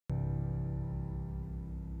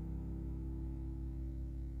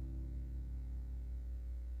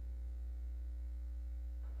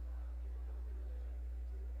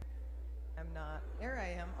not. There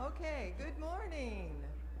I am. Okay, good morning.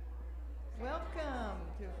 Welcome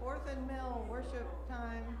to Fourth and Mill worship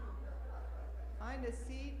time. Find a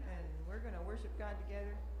seat and we're going to worship God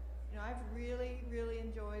together. You know, I've really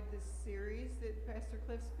enjoyed this series that Pastor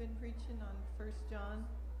Cliff's been preaching on 1 John.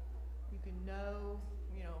 You can know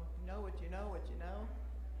what you know.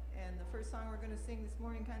 And the first song we're going to sing this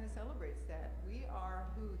morning kind of celebrates that. We are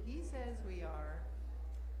who he says we are.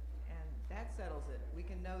 And that settles it. We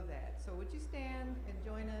can know that. So would you stand and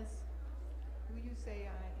join us? Who you say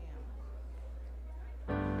I am.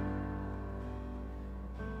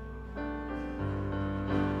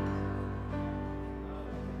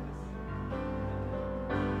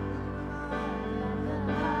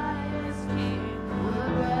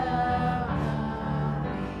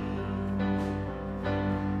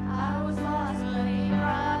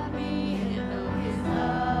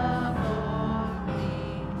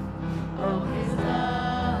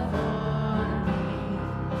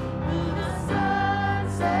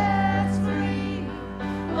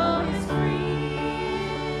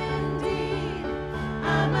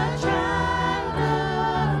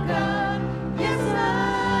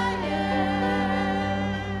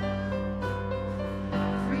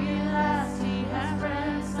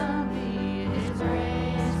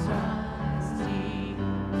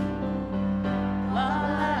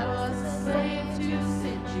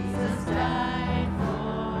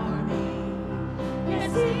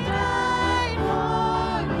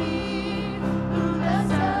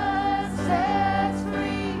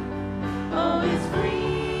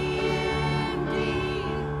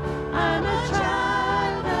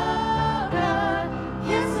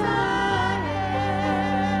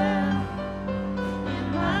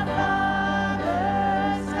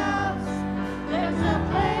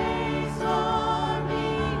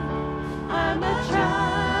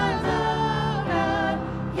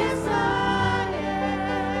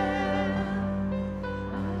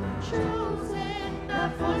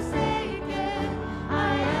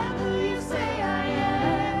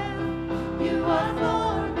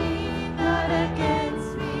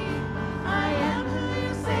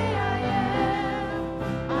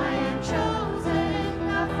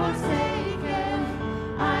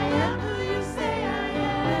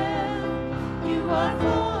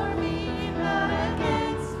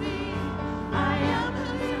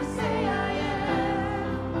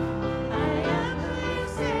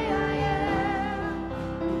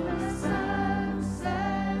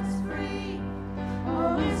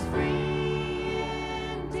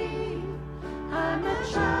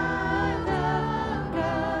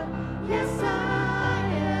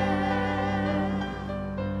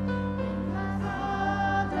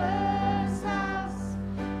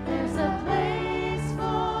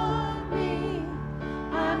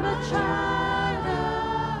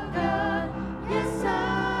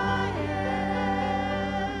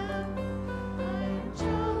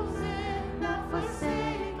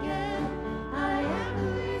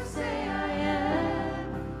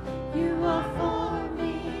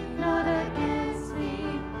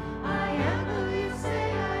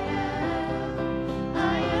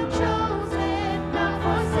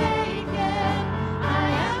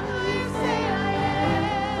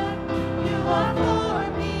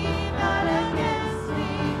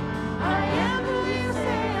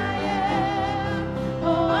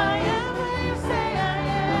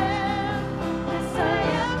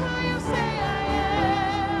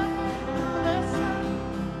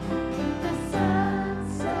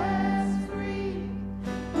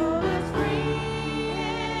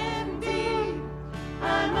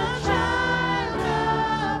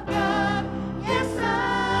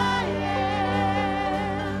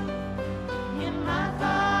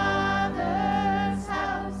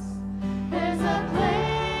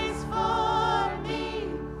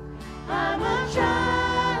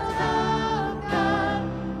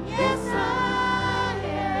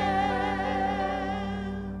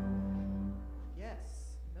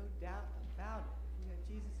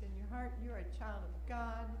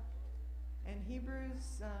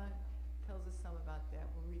 Tells us some about that.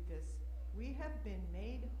 We'll read this. We have been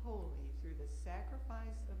made holy through the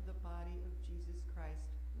sacrifice of the body of Jesus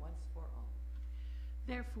Christ once for all.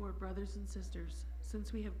 Therefore, brothers and sisters,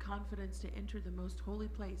 since we have confidence to enter the most holy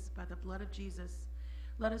place by the blood of Jesus,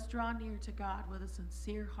 let us draw near to God with a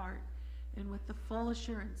sincere heart and with the full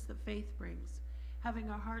assurance that faith brings, having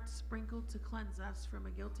our hearts sprinkled to cleanse us from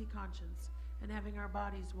a guilty conscience and having our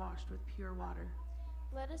bodies washed with pure water.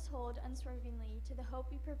 Let us hold unswervingly to the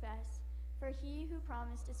hope we profess, for he who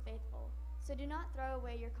promised is faithful. So do not throw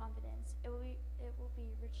away your confidence. It will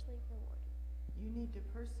be richly rewarded. You need to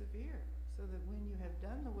persevere. so that when you have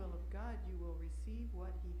done the will of God, you will receive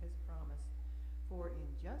what he has promised. For in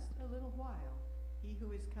just a little while, he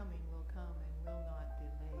who is coming will come and will not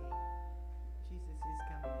delay. Jesus is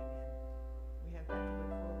coming again. We have that to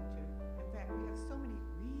look forward to. In fact, we have so many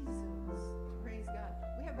reasons to praise God.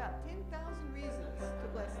 We have about 10,000 reasons to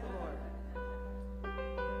bless the Lord.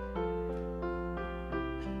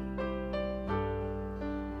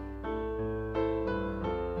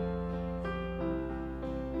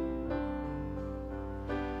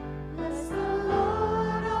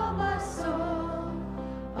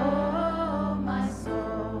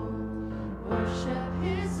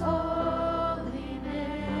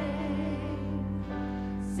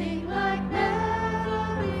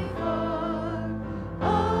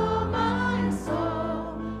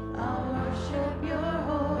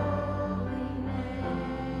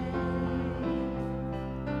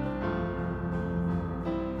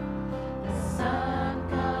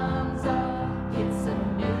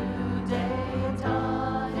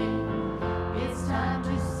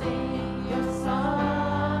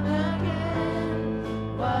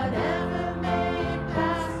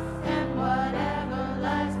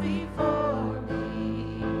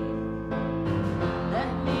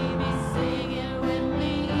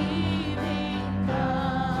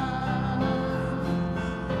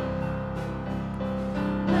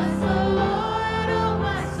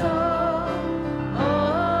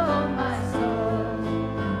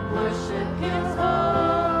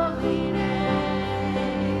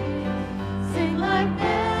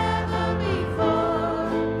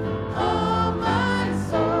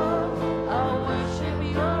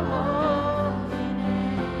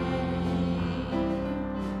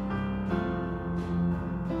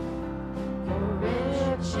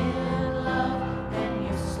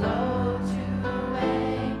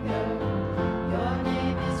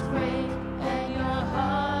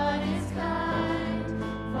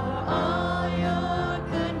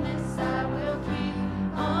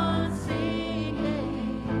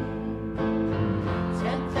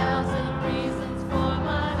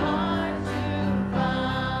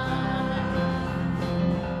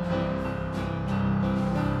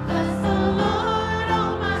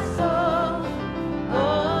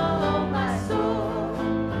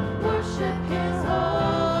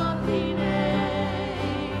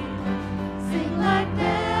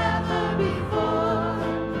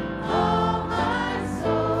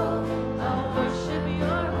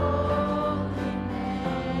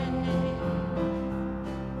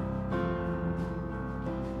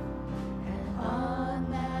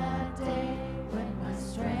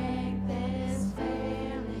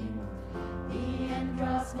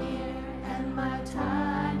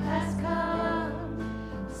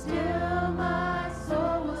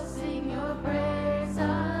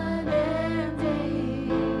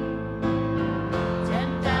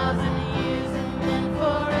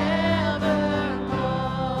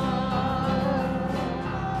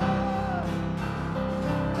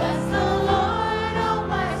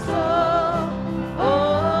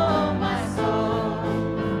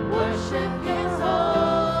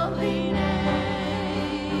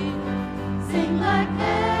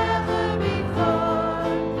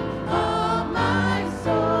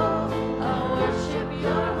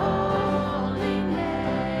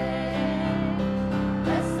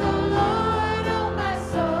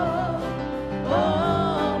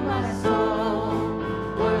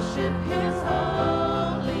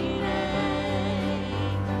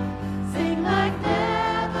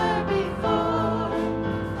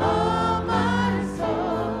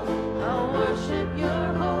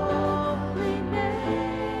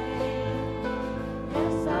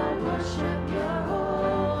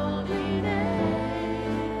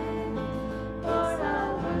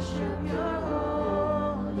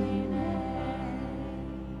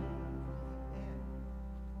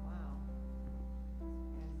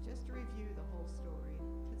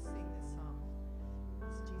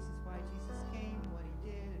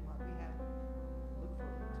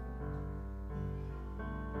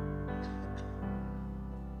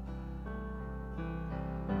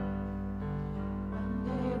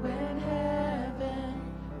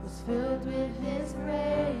 filled with his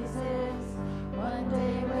praises. One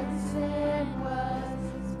day when sin was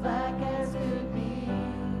as black as could be,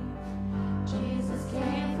 Jesus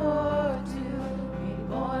came forth to be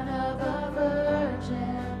born of a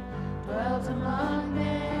virgin, dwelt among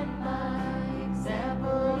men, my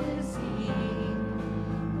example is he.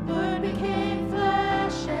 The Word became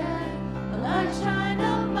flesh and the light shined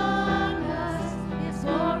among us, his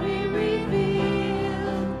glory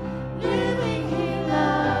revealed. Living he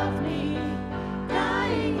loved me, died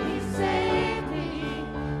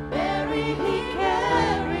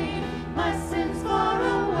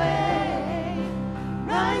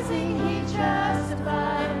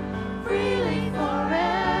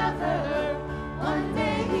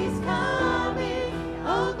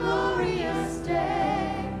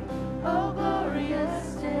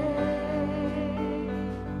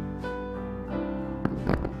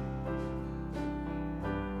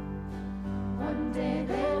One day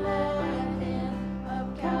they led him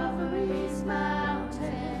up Calvary's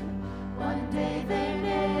mountain. One day they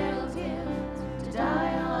nailed him to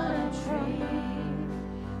die on a tree.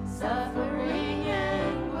 Suffering,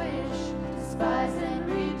 anguish, despised and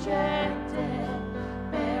rejected,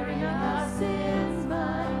 bearing our sins,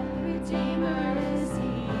 my Redeemer is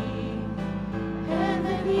he.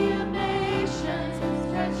 Heaven healed nations,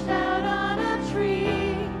 stretched out on a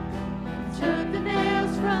tree, took the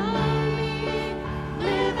nails from me.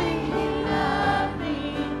 Living, he loved me.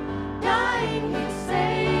 Dying, he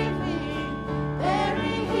saved me.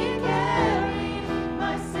 Buried, he carried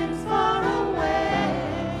my sins far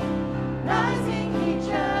away. Rising, he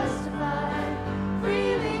justified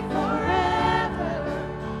freely forever.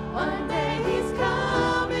 One day he's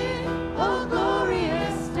coming. Oh,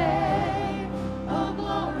 glorious day. Oh,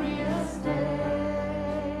 glorious day.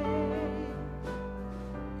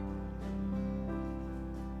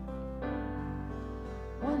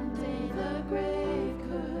 One day the grave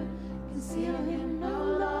could conceal him no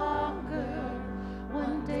longer.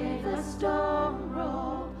 One day the stone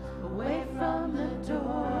rolled away from the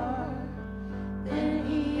door. Then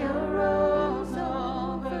he arose,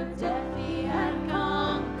 over death he had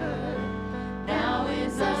conquered. Now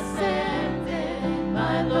is ascended,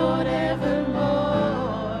 my Lord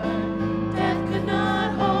evermore. Death could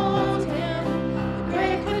not hold him, the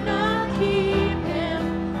grave could not keep him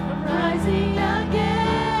from rising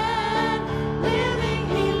again. Living,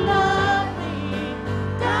 he loved me.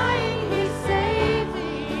 Dying, he saved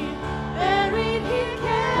me. Buried, he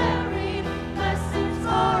carried my sins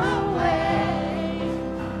far away.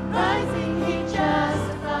 Rising, he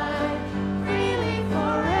justified freely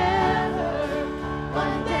forever.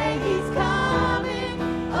 One day he's coming.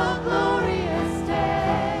 Oh, glorious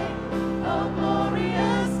day. Oh,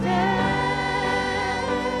 glorious day.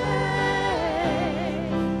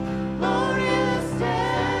 Glorious day.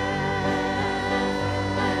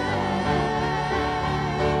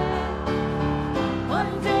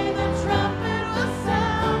 One day the trumpet will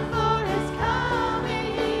sound for his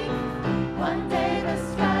coming. One day the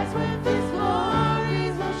skies with his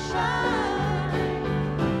glories will shine.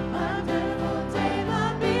 Wonderful day, my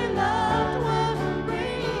beloved one will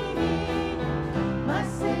bring. My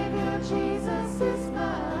Savior Jesus is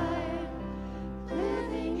mine.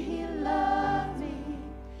 Living, he loved me.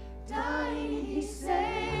 Dying, he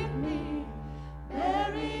saved me.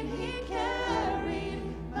 Buried, he carried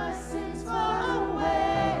my sins far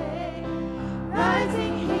away.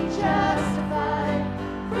 Rising, he justified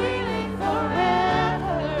freely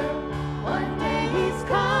forever. One day he's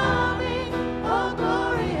coming. Oh,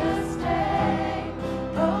 glorious day.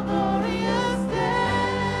 Oh, glorious day.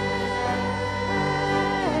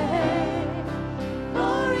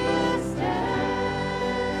 Glorious day.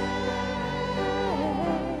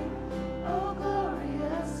 Oh,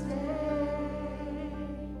 glorious day.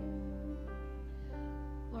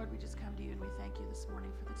 Lord, we just come to you and we thank you this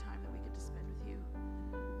morning for the time that we get to spend with you.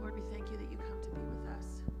 Lord, we thank you that you come to be with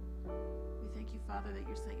us. We thank you, Father, that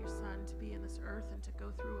you sent your Son to be in this earth and to go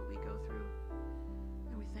through what we go through.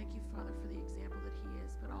 And we thank you, Father, for the example that he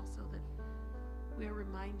is, but also that we are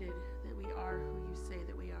reminded that we are who you say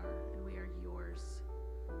that we are, and we are yours.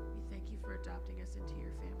 We thank you for adopting us into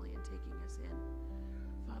your family and taking us in.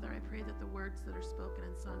 Father, I pray that the words that are spoken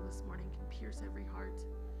and sung this morning can pierce every heart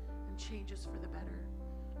and change us for the better.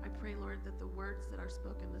 I pray, Lord, that the words that are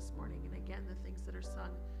spoken this morning, and again, the things that are sung,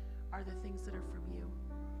 are the things that are from you.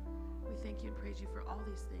 We thank you and praise you for all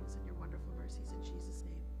these things in your wonderful mercies. In Jesus'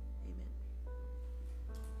 name, amen.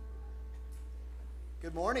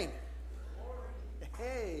 Good morning.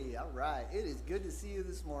 Hey, all right. It is good to see you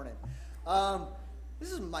this morning.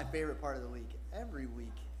 This is my favorite part of the week, every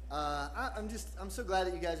week. I'm so glad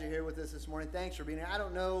that you guys are here with us this morning. Thanks for being here. I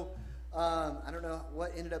don't know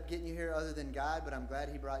what ended up getting you here other than God, but I'm glad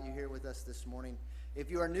he brought you here with us this morning. If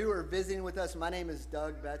you are new or visiting with us, my name is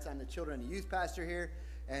Doug Betts. I'm the children and youth pastor here,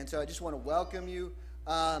 and so I just want to welcome you.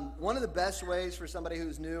 One of the best ways for somebody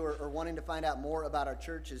who's new or wanting to find out more about our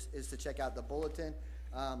church is to check out the bulletin.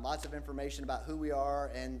 Lots of information about who we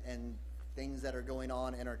are and things that are going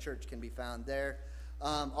on in our church can be found there.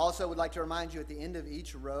 Also, would like to remind you at the end of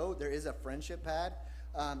each row, there is a friendship pad.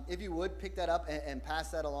 If you would pick that up and pass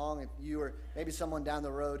that along, if you or maybe someone down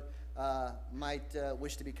the road might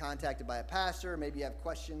wish to be contacted by a pastor, maybe you have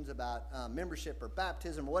questions about membership or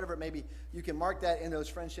baptism or whatever it may be, you can mark that in those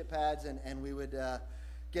friendship pads and we would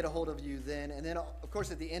get a hold of you then. And then, of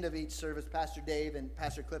course, at the end of each service, Pastor Dave and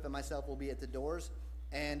Pastor Cliff and myself will be at the doors.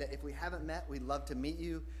 And if we haven't met, we'd love to meet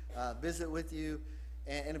you, visit with you,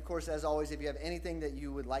 And of course, as always, if you have anything that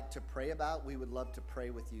you would like to pray about, we would love to pray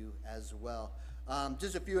with you as well.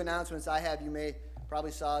 Just a few announcements I have. You may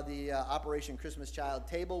probably saw the Operation Christmas Child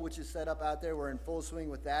table, which is set up out there. We're in full swing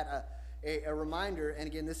with that. A reminder, and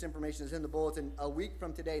again, this information is in the bulletin, a week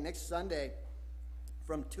from today, next Sunday,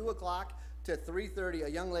 from 2 o'clock to 3:30, a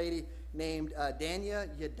young lady named Dania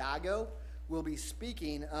Yadago will be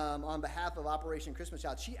speaking on behalf of Operation Christmas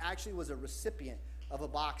Child. She actually was a recipient of a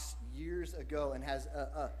box years ago and has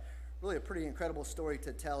really a pretty incredible story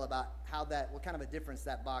to tell about what kind of a difference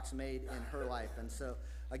that box made in her life. And so,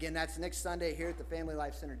 again, that's next Sunday here at the Family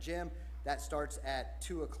Life Center gym. That starts at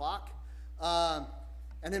 2 o'clock.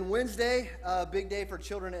 And then Wednesday, big day for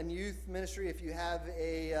children and youth ministry. If you have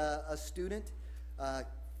a student,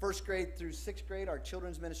 first grade through sixth grade, our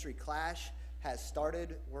children's ministry clash has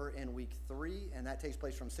started. We're in week 3, and that takes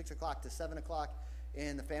place from 6 o'clock to 7 o'clock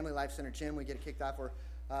in the Family Life Center gym. We get it kicked off. We're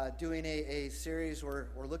doing a series where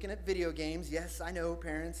we're looking at video games. Yes, I know,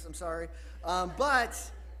 parents, I'm sorry.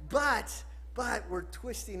 But we're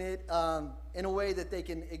twisting it in a way that they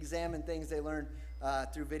can examine things they learn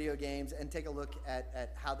through video games and take a look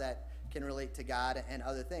at how that can relate to God and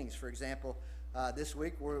other things. For example, this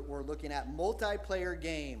week we're looking at multiplayer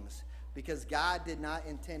games, because God did not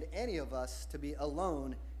intend any of us to be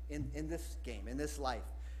alone in this game, in this life.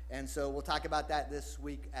 And so we'll talk about that this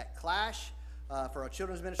week at Clash for our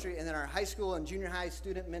children's ministry. And then our high school and junior high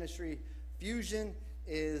student ministry, Fusion,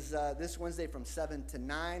 is this Wednesday from 7 to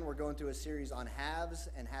 9. We're going through a series on haves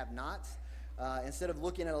and have-nots. Instead of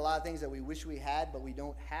looking at a lot of things that we wish we had but we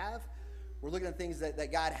don't have, we're looking at things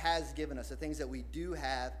that God has given us, the things that we do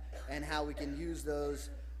have, and how we can use those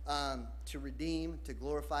to redeem, to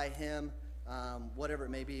glorify Him, whatever it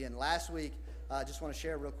may be. And last week, just want to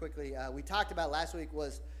share real quickly, we talked about last week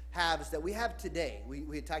was haves that we have today.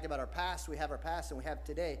 We had talked about our past, we have our past, and we have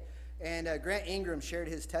today. And Grant Ingram shared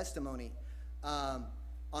his testimony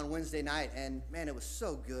on Wednesday night, and man, it was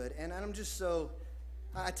so good. And I'm just so,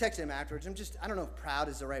 I texted him afterwards. I don't know if proud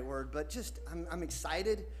is the right word, but I'm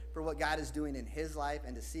excited for what God is doing in his life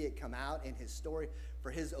and to see it come out in his story,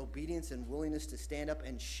 for his obedience and willingness to stand up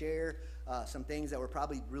and share some things that were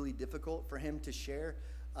probably really difficult for him to share.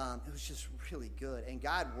 It was just really good. And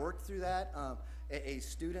God worked through that. A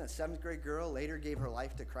student, a 7th grade girl, later gave her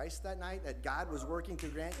life to Christ that night. That God was working through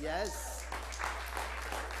Grant. Yes.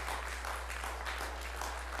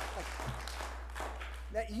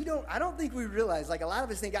 Now, I don't think we realize, like a lot of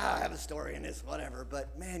us think, I have a story in this, whatever.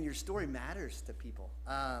 But man, your story matters to people.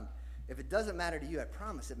 If it doesn't matter to you, I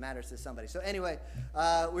promise it matters to somebody. So anyway,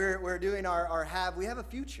 we're doing our we have a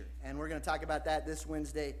future, and we're going to talk about that this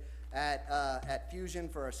Wednesday at Fusion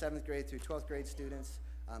for our 7th grade through 12th grade students.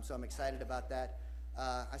 So I'm excited about that.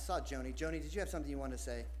 I saw Joni. Joni, did you have something you wanted to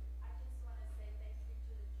say? I just want to say thank you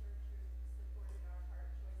to the church who supported our heart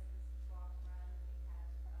choices walk run. We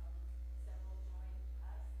had several join us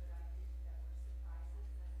that were surprises,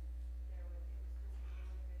 and it was just a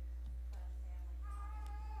really good, fun family time.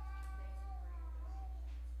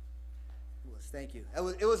 Thank you for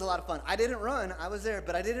your donation. It was a lot of fun. I didn't run. I was there,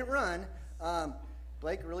 but I didn't run.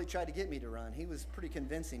 Blake really tried to get me to run. He was pretty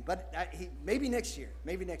convincing, but maybe next year.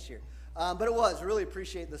 But it was. Really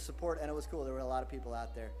appreciate the support, and it was cool. There were a lot of people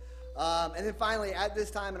out there. And then finally, at this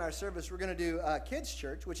time in our service, we're going to do Kids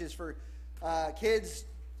Church, which is for kids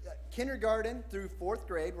kindergarten through 4th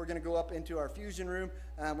grade. We're going to go up into our Fusion room.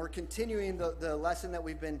 We're continuing the lesson that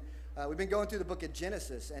we've been going through the book of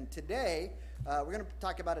Genesis. And today, we're going to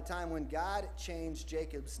talk about a time when God changed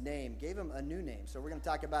Jacob's name, gave him a new name. So we're going to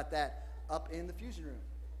talk about that up in the Fusion room.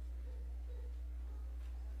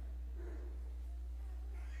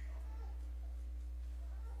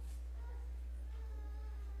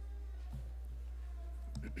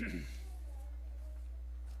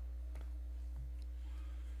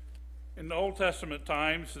 In the Old Testament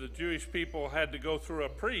times, the Jewish people had to go through a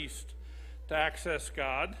priest to access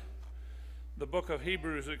God. The book of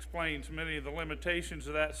Hebrews explains many of the limitations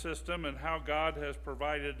of that system and how God has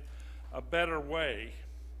provided a better way.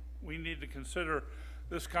 We need to consider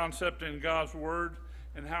this concept in God's Word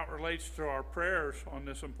and how it relates to our prayers on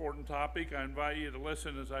this important topic. I invite you to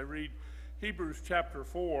listen as I read Hebrews chapter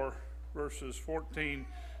 4, verses 14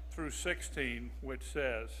 through 16, which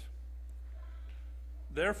says,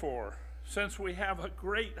 "Therefore, since we have a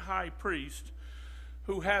great high priest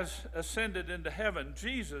who has ascended into heaven,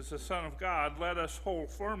 Jesus, the Son of God, let us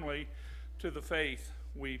hold firmly to the faith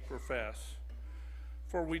we profess.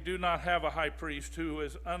 For we do not have a high priest who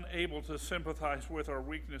is unable to sympathize with our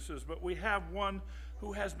weaknesses, but we have one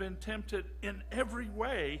who has been tempted in every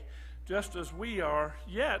way, just as we are,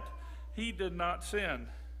 yet he did not sin.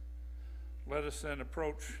 Let us then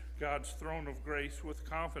approach God's throne of grace with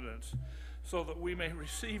confidence so that we may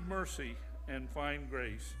receive mercy and find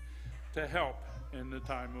grace to help in the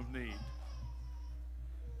time of need.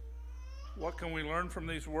 What can we learn from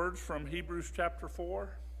these words from Hebrews chapter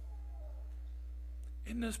 4?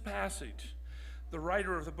 In this passage, the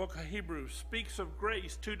writer of the book of Hebrews speaks of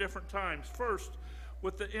grace two different times. First,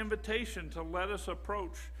 with the invitation to let us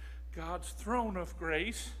approach God's throne of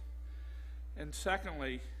grace. And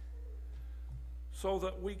secondly, so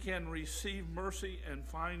that we can receive mercy and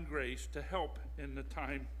find grace to help in the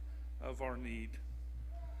time of our need.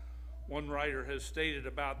 One writer has stated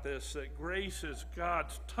about this that grace is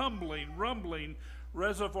God's tumbling, rumbling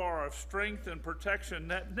reservoir of strength and protection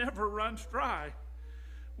that never runs dry.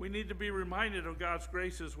 We need to be reminded of God's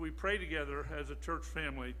grace as we pray together as a church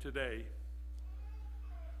family today.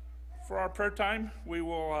 For our prayer time, we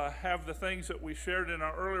will have the things that we shared in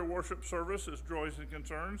our earlier worship service as joys and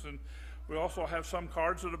concerns, and we also have some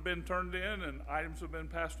cards that have been turned in and items have been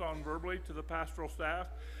passed on verbally to the pastoral staff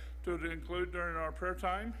to include during our prayer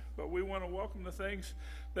time. But we want to welcome the things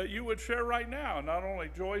that you would share right now, not only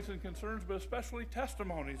joys and concerns, but especially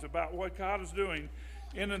testimonies about what God is doing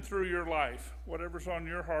in and through your life. Whatever's on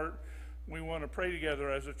your heart, we want to pray together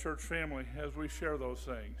as a church family as we share those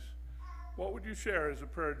things. What would you share as a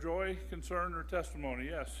prayer of joy, concern, or testimony?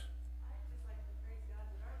 Yes. I'd just like to praise God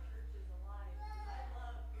that our church is alive, because I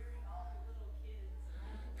love hearing all the little kids.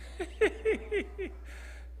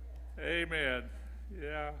 Amen.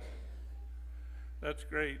 Yeah. That's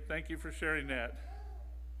great. Thank you for sharing that.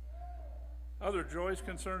 Other joys,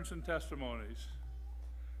 concerns, and testimonies.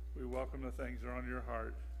 We welcome the things that are on your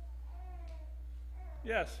heart.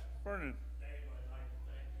 Yes, Vernon. Dave, I'd like to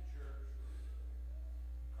thank the church for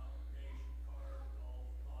the congregation card, all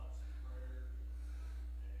the thoughts and prayers,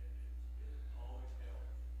 and it always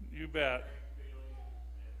helps. You bet. Great feeling,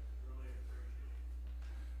 and really appreciate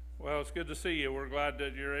it. Well, it's good to see you. We're glad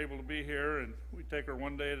that you're able to be here, and we take her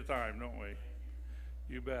one day at a time, don't we?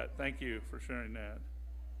 You bet. Thank you for sharing that.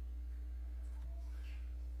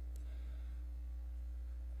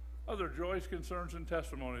 Other joys, concerns, and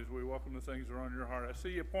testimonies. We welcome the things that are on your heart. I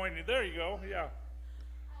see you pointing. There you go. Yeah.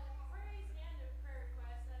 Praise and a prayer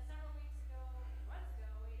request. Several weeks ago, months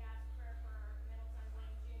ago, we'd asked prayer for our middle son,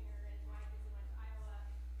 Blaine Jr., and his wife, as he went to Iowa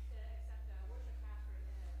to accept a worship pastorate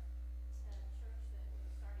in a church that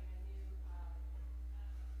was starting a new campus.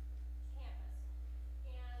 And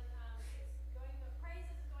it's going, the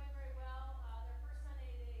praises is going very well. Their first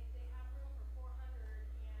Sunday, they have room for 400,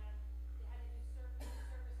 and they had to do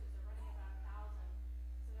services. They're running about 1,000,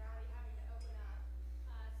 so they're already having to open up.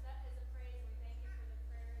 So that is a praise, and we thank you for the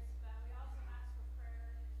prayers. But we also ask for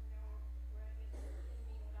prayer, because we know we're at the enemy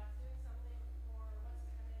when God's doing something or wants to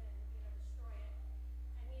come in and destroy it.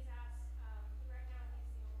 And he's asked, right now he's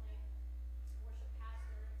the only worship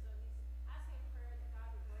pastor, and so he's asking prayer that God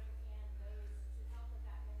would bring in those to help with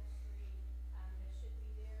that ministry that should be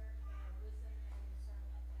there, and wisdom and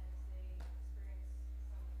discernment as they experience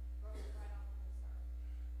some growth right off from the start.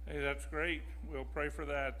 Hey, that's great. We'll pray for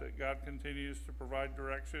that God continues to provide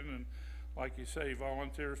direction and, like you say,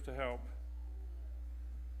 volunteers to help.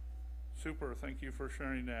 Super. Thank you for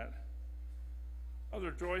sharing that.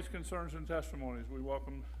 Other joys, concerns, and testimonies. We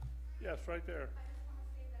welcome. Yes, right there. I just want to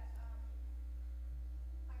say that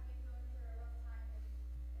I've been going through a rough time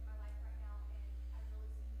in my life right now, and I've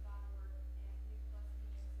really seen God work, and He's blessed me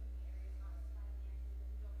in so many areas, not just financially, but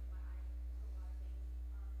He's opened my eyes to a lot of things.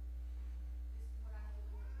 Just what I'm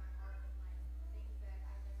holding with my heart, and like things that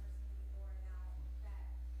I've never seen before. And now that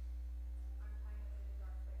I'm kind of in a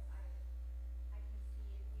dark place, I can see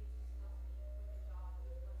it. He's just blessed me with a job.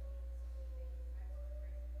 He's blessed me with so many things. And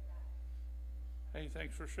I just want to praise Him for that. Hey,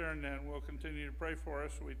 thanks for sharing that, and we'll continue to pray for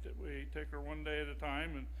us. We take her one day at a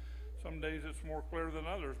time, and some days it's more clear than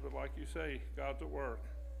others, but like you say, God's at work.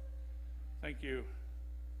 Thank you.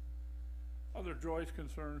 Other joys,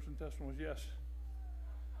 concerns, and testimonies. Yes.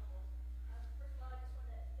 First of all, I just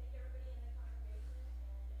want to thank everybody in the congregation,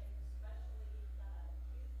 and especially the youth that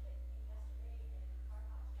came yesterday and our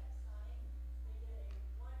house at sign. They did a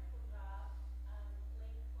wonderful job.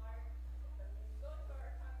 Lane Clark, when you go to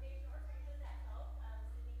our congregation or churches that help,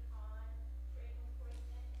 Cindy Kahn, Trayvon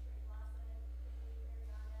Poison, Trey Lawson, Kimberly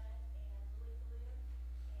Ariana, and Julie William.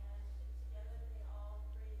 And together they all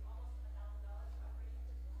raised almost $1,000 for Operation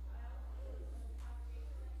Christmas Child. The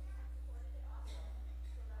congregation supported it awesome.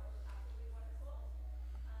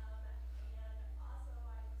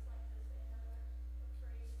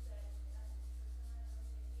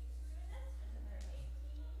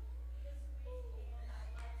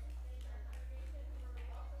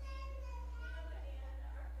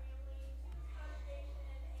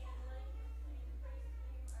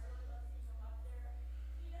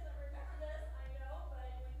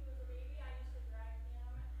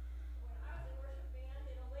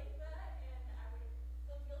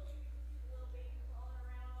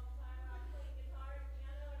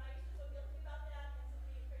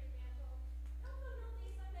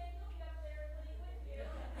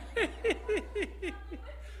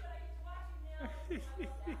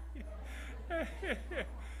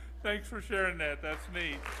 Thanks for sharing that. That's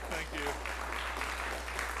neat. Thank you.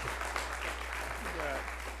 You bet.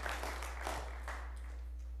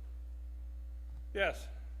 Yes.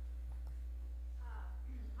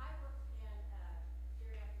 I worked in a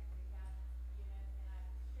geriatric rehab unit, and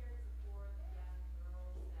I've shared before the young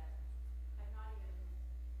girls that have not even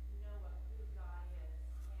know who God is.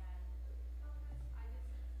 And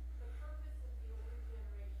the purpose of the older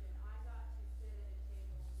generation, I got to sit at a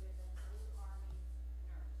table with an old Army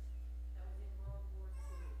nurse that was in World War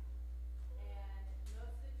II. And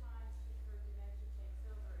most of the time, her dementia takes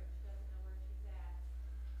over and she doesn't know where she's at.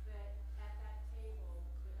 But at that table,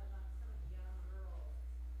 among some of the young girls,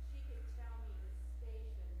 she could tell me the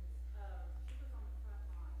stations of, she was on the front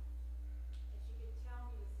line, and she could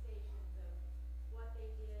tell me the stations of what they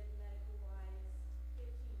did medical-wise,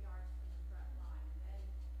 15 yards from the front line, and then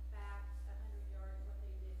back 100 yards, what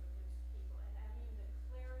they did with those people. And I mean, the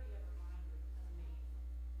clarity of her mind was amazing.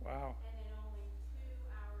 Wow. And then only 2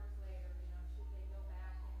 hours later, should they go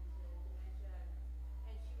back into dementia,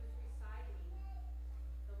 and she was reciting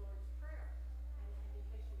the Lord's Prayer, and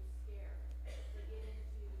because she was scared, they get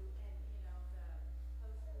into, and the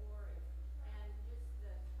post-war, and just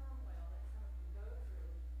the turmoil that some of them go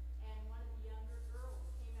through. And one of the younger girls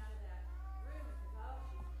came out of that room and says, "Oh,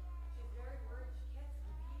 she's very worried." She kept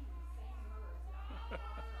repeating the same words, "Our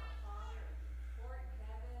Father, who art in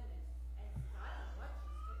heaven," and I don't know what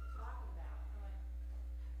she's talking about. I'm like,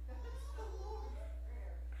 that's the Lord's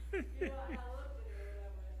Prayer. I looked at her and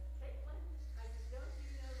I went, "Caitlin," I said, "don't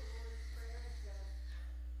you know the Lord's Prayer?" She goes,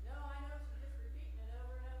 "No, I know, she's just repeating it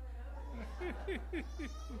over and over and over again."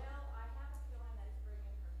 Well, I have a feeling that it's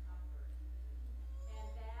bringing her comfort. And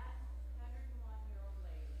that 101-year-old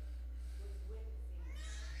lady was witnessing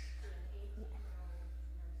to an 18-year-old nurse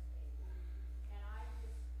aide. And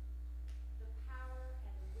the power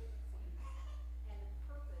and the witnessing and the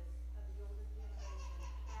purpose of the older generation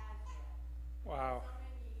has been. Wow. So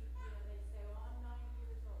many, they say, "Well, I'm 90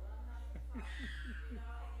 years old, I'm 95,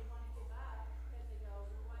 and they want to give up because they go,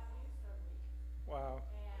 "Well, what use are we?" Wow.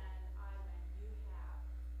 And I went, "You have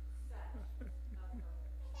such a purpose."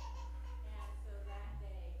 And so that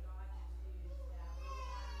day, God just used that little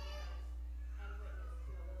Army nurse and witnessed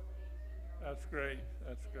to a little 18-year-old. That's great.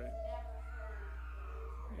 That's that great. has never heard the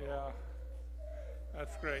Lord's Prayer. Yeah.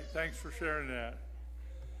 That's great. Thanks for sharing that.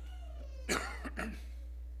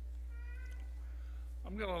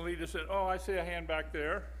 I'm going to lead us in. Oh, I see a hand back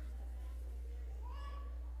there.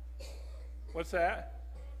 What's that?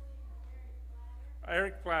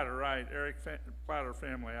 Eric Platter, right. Eric Platter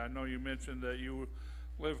family. I know you mentioned that you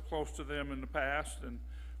lived close to them in the past, and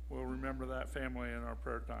we'll remember that family in our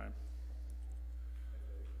prayer time.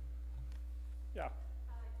 Yeah. I like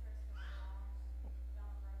first to my mom.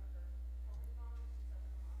 John broke her she's up in the hospital.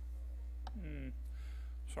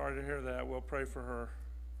 Sorry to hear that. We'll pray for her.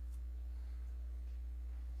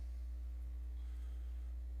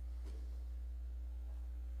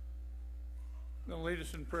 I'm going to lead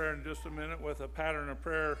us in prayer in just a minute with a pattern of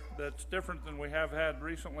prayer that's different than we have had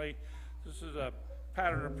recently. This is a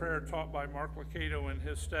pattern of prayer taught by Mark Licato in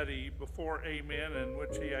his study Before Amen, in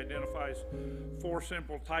which he identifies 4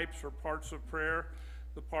 simple types or parts of prayer.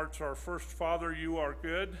 The parts are: first, Father, you are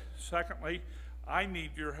good. Secondly, I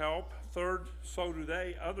need your help. Third, so do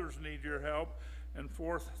they. Others need your help. And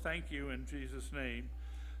fourth, thank you in Jesus' name.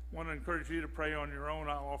 I want to encourage you to pray on your own.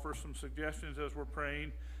 I'll offer some suggestions as we're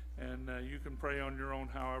praying, and you can pray on your own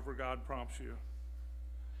however God prompts you.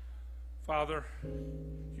 Father,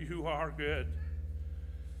 you are good.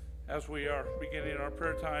 As we are beginning our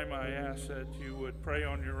prayer time, I ask that you would pray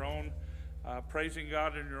on your own, praising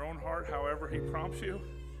God in your own heart however he prompts you.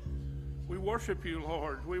 We worship you,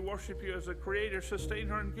 Lord. We worship you as a creator,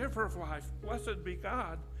 sustainer, and giver of life. Blessed be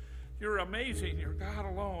God. You're amazing. You're God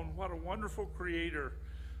alone. What a wonderful creator.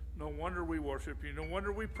 No wonder we worship you. No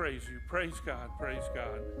wonder we praise you. Praise God. Praise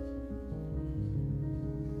God.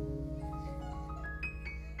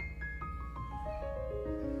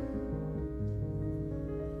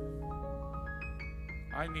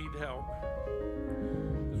 I need help.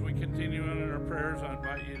 As we continue in our prayers, I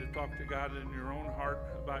invite you to talk to God in your own heart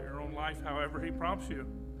about your own life, however he prompts you.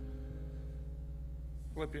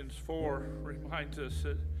 Philippians 4 reminds us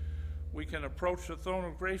that we can approach the throne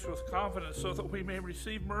of grace with confidence so that we may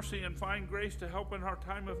receive mercy and find grace to help in our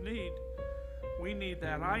time of need. We need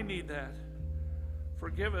that. I need that.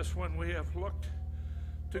 Forgive us when we have looked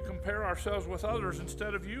to compare ourselves with others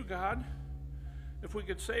instead of you, God. If we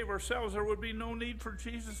could save ourselves, there would be no need for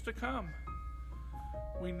Jesus to come.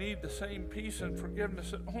 We need the same peace and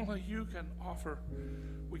forgiveness that only you can offer.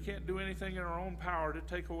 We can't do anything in our own power to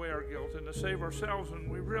take away our guilt and to save ourselves, and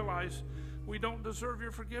we realize we don't deserve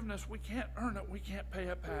your forgiveness. We can't earn it. We can't pay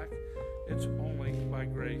it back. It's only by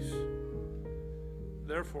grace.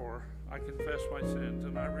 Therefore, I confess my sins,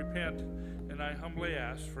 and I repent, and I humbly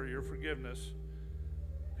ask for your forgiveness,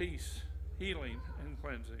 peace, healing, and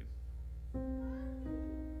cleansing.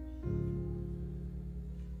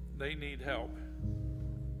 They need help.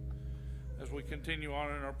 As we continue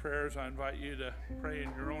on in our prayers, I invite you to pray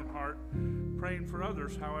in your own heart, praying for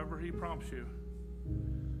others however he prompts you.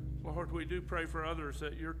 Lord, we do pray for others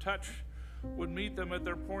that your touch would meet them at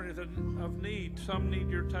their point of need. Some need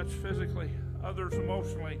your touch physically, others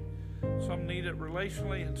emotionally. Some need it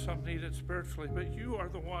relationally, and some need it spiritually. But you are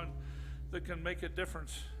the one that can make a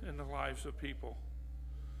difference in the lives of people.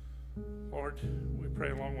 Lord, we pray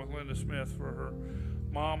along with Linda Smith for her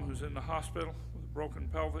mom who's in the hospital with a broken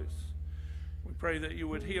pelvis. We pray that you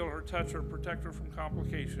would heal her, touch her, protect her from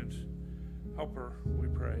complications. Help her, we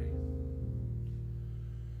pray.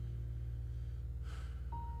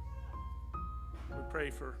 We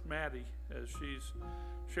pray for Maddie as she's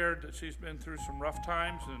shared that she's been through some rough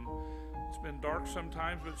times and it's been dark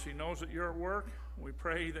sometimes, but she knows that you're at work. We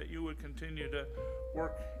pray that you would continue to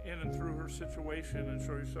work in and through her situation and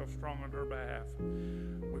show yourself strong on her behalf.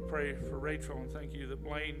 We pray for Rachel and thank you that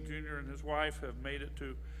Blaine Jr. and his wife have made it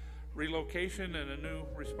to relocation and a new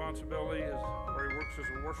responsibility where he works as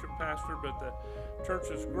a worship pastor, but the church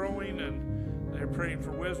is growing and they're praying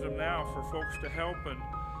for wisdom now for folks to help and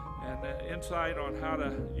insight on how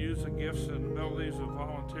to use the gifts and abilities of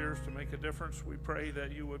volunteers to make a difference. We pray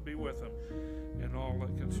that you would be with them in all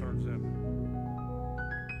that concerns them.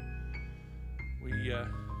 We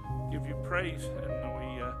give you praise, and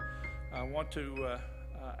we want to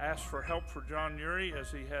ask for help for John Uri as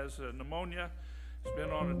he has pneumonia. He's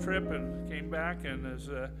been on a trip and came back and is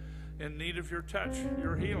in need of your touch,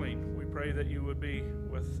 your healing. We pray that you would be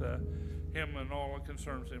with him and all that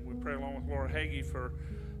concerns him. We pray along with Laura Hagee for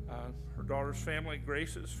her daughter's family,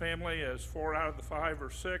 Grace's family, as 4 out of the 5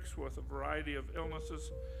 are sick with a variety of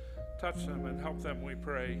illnesses. Touch them and help them, we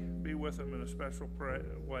pray. Be with them in a special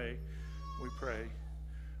way, we pray.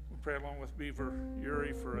 We pray along with Beaver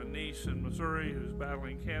Uri for a niece in Missouri who's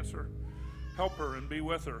battling cancer. Help her and be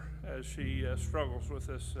with her as she struggles with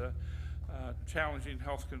this challenging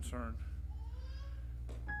health concern.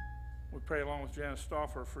 We pray along with Janice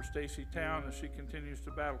Stauffer for Stacy Town as she continues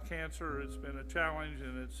to battle cancer. It's been a challenge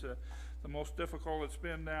and it's the most difficult it's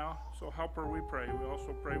been now. So help her, we pray. We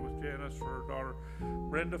also pray with Janice for her daughter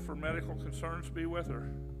Brenda for medical concerns. Be with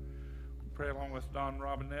her. We pray along with Don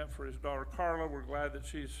Robinette for his daughter Carla. We're glad that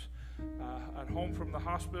she's at home from the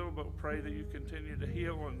hospital, but we pray that you continue to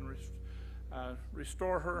heal and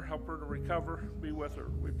restore her, help her to recover. Be with her.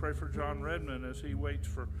 We pray for John Redmond as he waits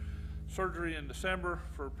for surgery in December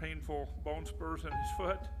for painful bone spurs in his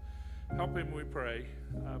foot. Help him, we pray.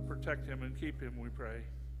 Protect him and keep him, we pray.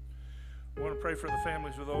 We want to pray for the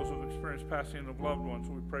families of those who have experienced passing of loved ones.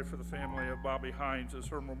 We pray for the family of Bobby Hines as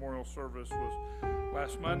her memorial service was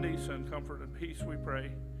last Monday. Send comfort and peace, we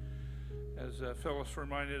pray. As Phyllis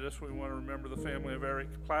reminded us, we want to remember the family of Eric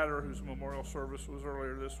Platter, whose memorial service was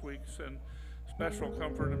earlier this week. Send special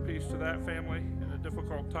comfort and peace to that family in a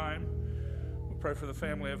difficult time. Pray for the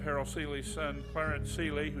family of Harold Seeley's son, Clarence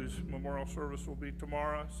Seeley, whose memorial service will be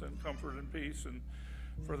tomorrow. Send comfort and peace. And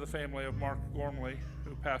for the family of Mark Gormley,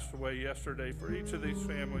 who passed away yesterday. For each of these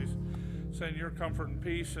families, send your comfort and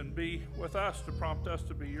peace and be with us to prompt us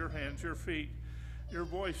to be your hands, your feet, your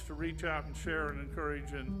voice to reach out and share and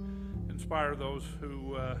encourage and inspire those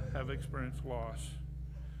who have experienced loss.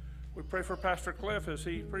 We pray for Pastor Cliff as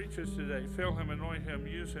he preaches today. Fill him, anoint him,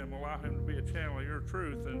 use him, allow him to be a channel of your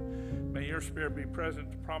truth, and may your spirit be present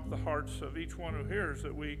to prompt the hearts of each one who hears,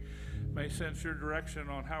 that we may sense your direction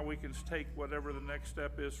on how we can take whatever the next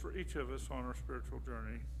step is for each of us on our spiritual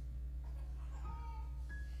journey.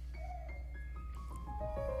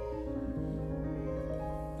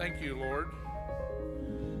 Thank you, Lord.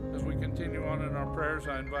 As we continue on in our prayers,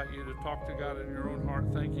 I invite you to talk to God in your own heart,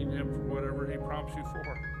 thanking him for whatever he prompts you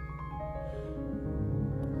for.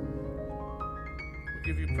 We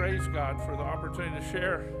give you praise, God, for the opportunity to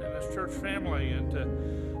share in this church family and to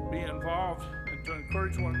be involved and to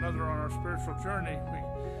encourage one another on our spiritual journey.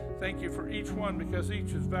 We thank you for each one because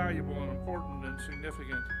each is valuable and important and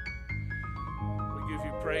significant. We give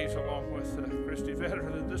you praise along with Christy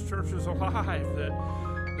Vetter that this church is alive, that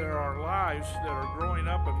there are lives that are growing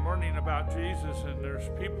up and learning about Jesus, and there's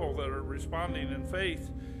people that are responding in faith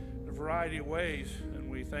in a variety of ways, and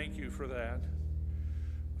we thank you for that.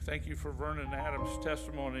 Thank you for Vernon Adams'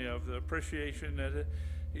 testimony of the appreciation that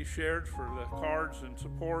he shared for the cards and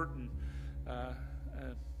support and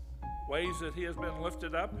ways that he has been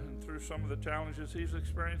lifted up and through some of the challenges he's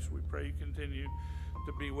experienced. We pray you continue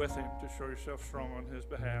to be with him, to show yourself strong on his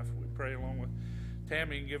behalf. We pray along with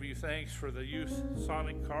Tammy and give you thanks for the Youth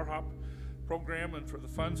Sonic Car Hop program and for the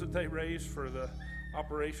funds that they raised for the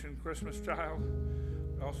Operation Christmas Child.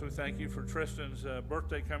 We also thank you for Tristan's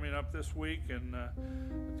birthday coming up this week, and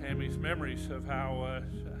Tammy's memories of how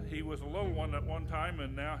he was a little one at one time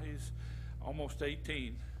and now he's almost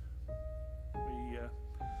 18. We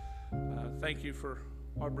thank you for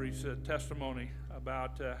Aubrey's testimony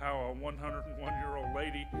about how a 101-year-old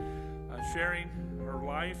lady sharing her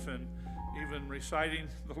life and even reciting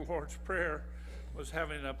the Lord's Prayer was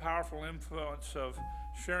having a powerful influence of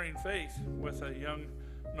sharing faith with a young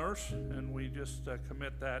nurse, and we just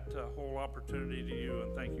commit that whole opportunity to you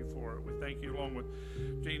and thank you for it. We thank you along with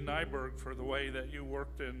Gene Nyberg for the way that you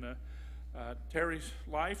worked in Terry's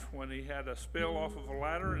life when he had a spill off of a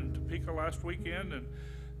ladder in Topeka last weekend, and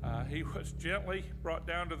he was gently brought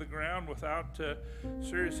down to the ground without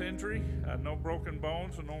serious injury, no broken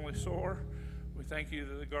bones and only sore. We thank you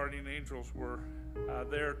that the guardian angels were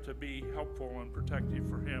there to be helpful and protective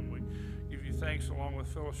for him. We give you thanks along with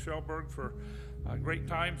Phyllis Shelberg for great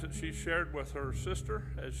times that she's shared with her sister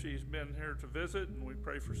as she's been here to visit, and we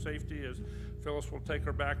pray for safety as Phyllis will take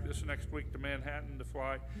her back this next week to Manhattan to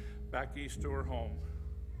fly back east to her home.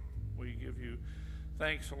 We give you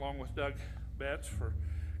thanks along with Doug Betts for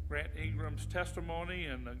Grant Ingram's testimony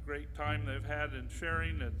and the great time they've had in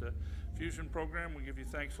sharing at the Fusion program. We give you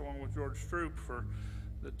thanks along with George Stroop for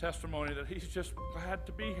the testimony that he's just glad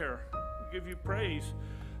to be here. We give you praise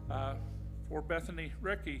for Bethany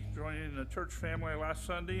Rickey joining the church family last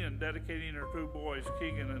Sunday and dedicating her two boys,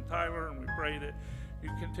 Keegan and Tyler, and we pray that you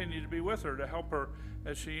continue to be with her to help her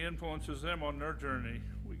as she influences them on their journey.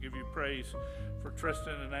 We give you praise for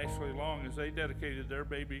Tristan and Ashley Long as they dedicated their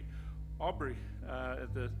baby Aubrey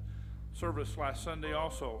at the service last Sunday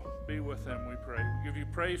also. Be with them, we pray. We give you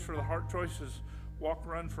praise for the Heart Choices Walk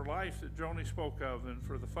Run for Life that Joni spoke of, and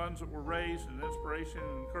for the funds that were raised and inspiration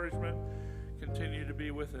and encouragement. Continue to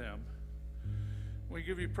be with them. We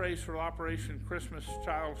give you praise for the Operation Christmas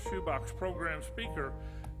Child Shoebox program speaker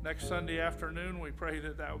next Sunday afternoon. We pray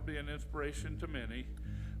that that would be an inspiration to many.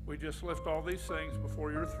 We just lift all these things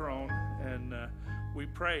before your throne, and we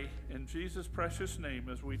pray in Jesus' precious name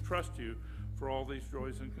as we trust you for all these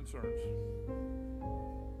joys and concerns.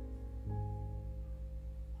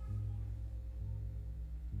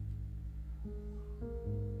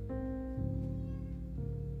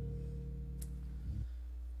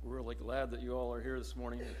 We're really glad that you all are here this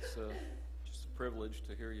morning. It's just a privilege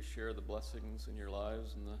to hear you share the blessings in your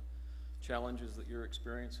lives and the challenges that you're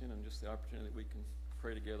experiencing, and just the opportunity that we can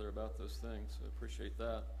pray together about those things. So I appreciate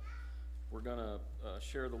that. We're going to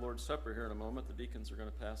share the Lord's Supper here in a moment. The deacons are going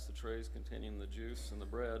to pass the trays containing the juice and the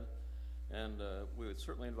bread. And we would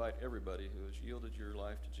certainly invite everybody who has yielded your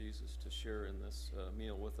life to Jesus to share in this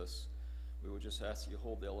meal with us. We would just ask that you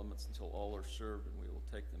hold the elements until all are served, and we will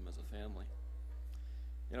take them as a family.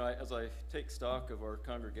 You know, as I take stock of our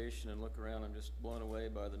congregation and look around, I'm just blown away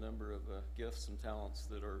by the number of gifts and talents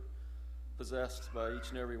that are possessed by each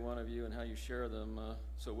and every one of you, and how you share them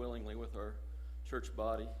so willingly with our church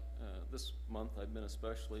body. This month I've been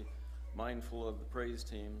especially mindful of the praise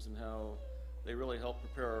teams and how they really help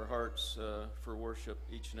prepare our hearts for worship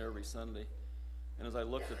each and every Sunday. And as I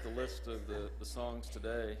looked at the list of the songs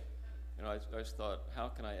today, you know, I just thought, how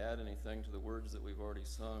can I add anything to the words that we've already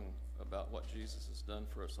sung about what Jesus has done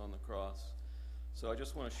for us on the cross? So I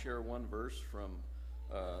just want to share one verse from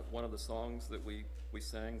one of the songs that we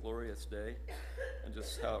sang, Glorious Day, and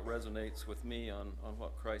just how it resonates with me on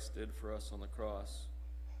what Christ did for us on the cross.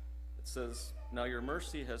 It says, "Now your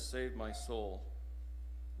mercy has saved my soul.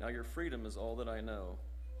 Now your freedom is all that I know.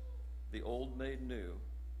 The old made new.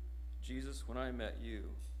 Jesus, when I met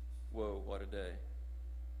you, whoa, what a day."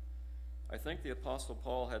 I think the Apostle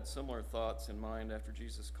Paul had similar thoughts in mind after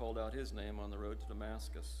Jesus called out his name on the road to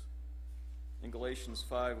Damascus. In Galatians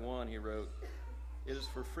 5:1, he wrote, "It is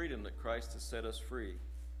for freedom that Christ has set us free.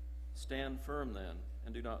 Stand firm then,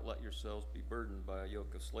 and do not let yourselves be burdened by a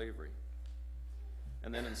yoke of slavery."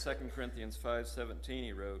 And then in 2 Corinthians 5:17,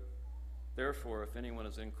 he wrote, "Therefore, if anyone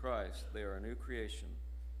is in Christ, they are a new creation.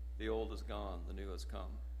 The old is gone, the new has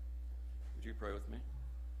come." Would you pray with me?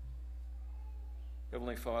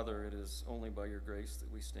 Heavenly Father, it is only by your grace that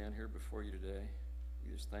we stand here before you today.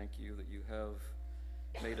 We just thank you that you have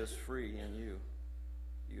made us free in you.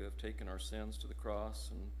 You have taken our sins to the cross,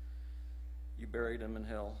 and you buried them in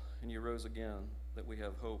hell, and you rose again, that we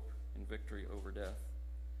have hope and victory over death.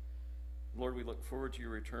 Lord, we look forward to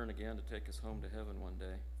your return again to take us home to heaven one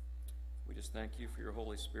day. We just thank you for your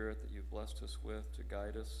Holy Spirit that you've blessed us with to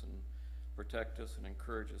guide us and protect us and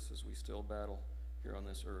encourage us as we still battle here on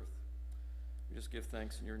this earth. We just give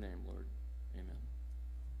thanks in your name, Lord. Amen.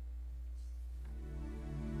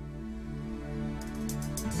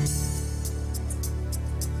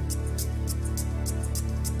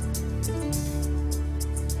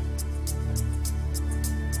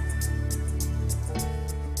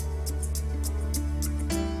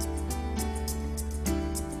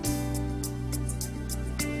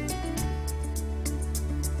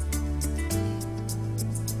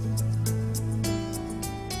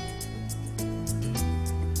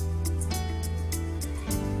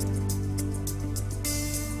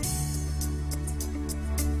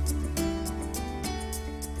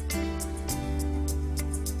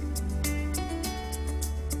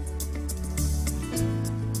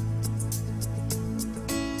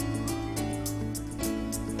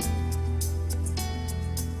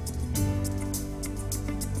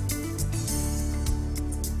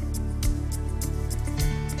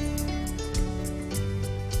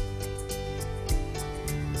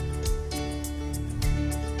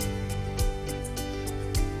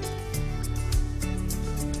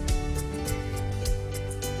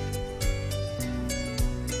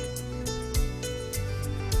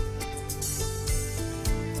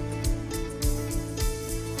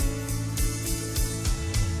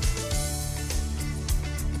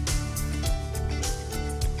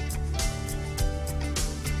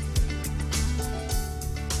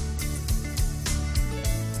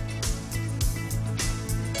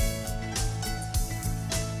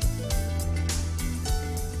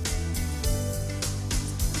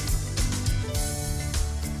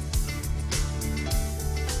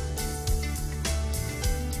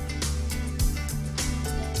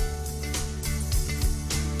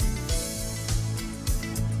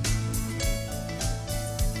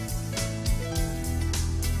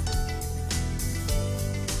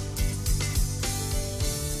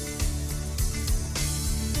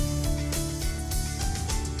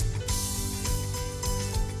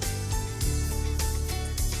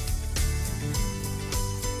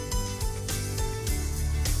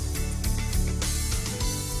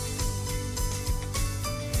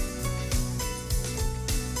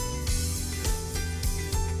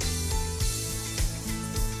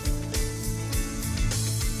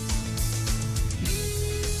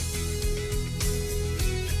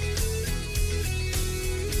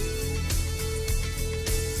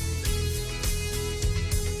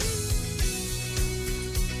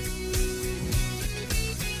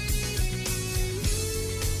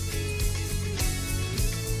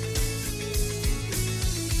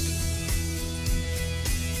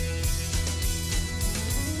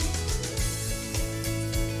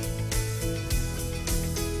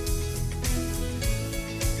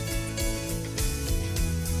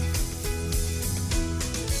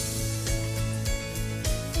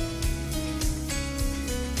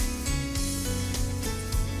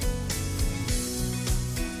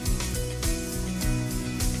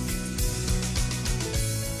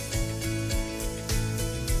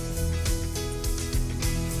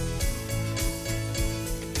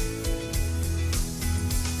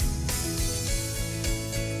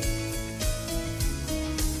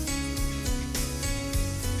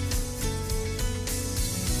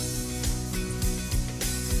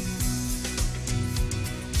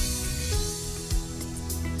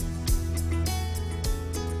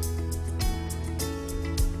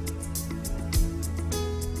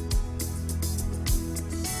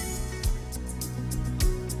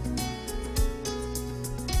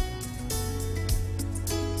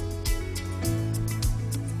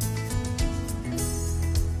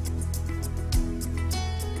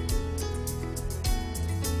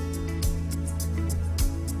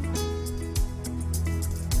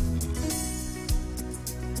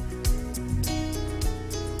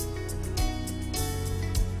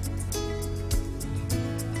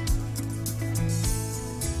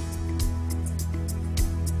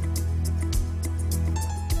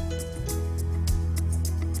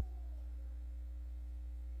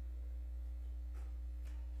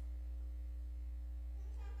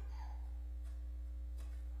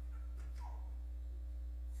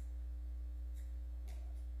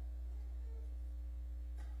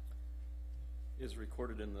 Is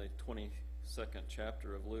recorded in the 22nd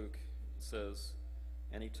chapter of Luke. It says,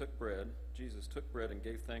 "And he took bread, Jesus took bread and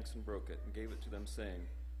gave thanks and broke it and gave it to them, saying,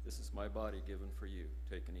 'This is my body given for you.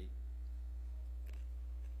 Take and eat.'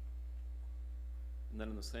 And then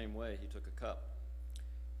in the same way, he took a cup,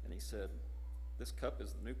 and he said, 'This cup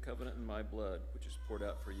is the new covenant in my blood, which is poured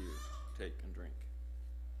out for you. Take and drink.'"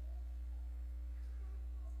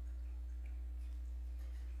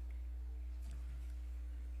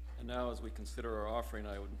 And now, as we consider our offering,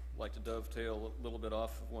 I would like to dovetail a little bit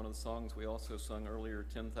off of one of the songs we also sung earlier,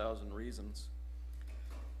 10,000 Reasons.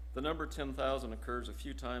 The number 10,000 occurs a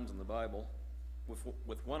few times in the Bible,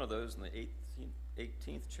 with one of those in the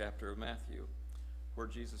 18th chapter of Matthew, where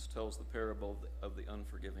Jesus tells the parable of the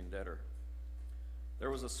unforgiving debtor.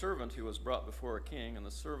 There was a servant who was brought before a king, and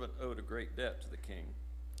the servant owed a great debt to the king.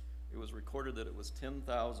 It was recorded that it was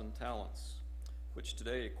 10,000 talents, which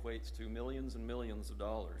today equates to millions and millions of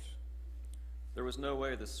dollars. There was no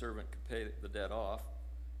way this servant could pay the debt off,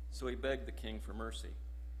 so he begged the king for mercy.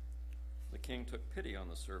 The king took pity on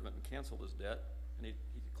the servant and canceled his debt, and he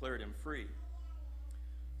declared him free.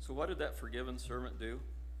 So what did that forgiven servant do?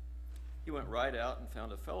 He went right out and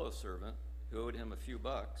found a fellow servant who owed him a few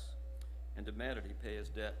bucks and demanded he pay his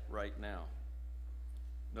debt right now.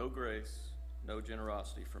 No grace, no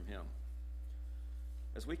generosity from him.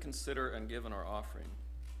 As we consider and give in our offering,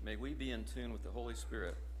 may we be in tune with the Holy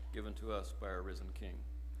Spirit given to us by our risen King.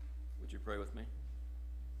 Would you pray with me?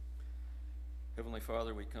 Heavenly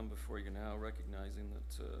Father, we come before you now recognizing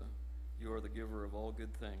that you are the giver of all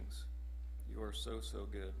good things. You are so, so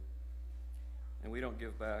good. And we don't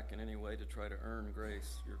give back in any way to try to earn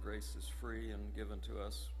grace. Your grace is free and given to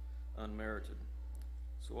us unmerited.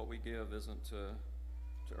 So what we give isn't to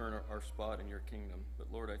earn our spot in your kingdom. But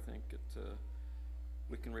Lord, I think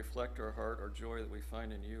we can reflect our heart, our joy that we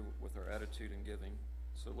find in you with our attitude in giving.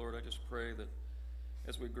 So Lord, I just pray that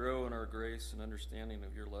as we grow in our grace and understanding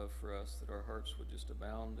of your love for us, that our hearts would just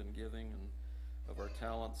abound in giving and of our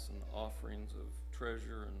talents and offerings of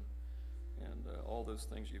treasure and all those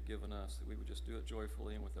things you've given us, that we would just do it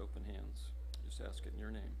joyfully and with open hands. I just ask it in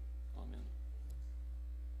your name. Amen.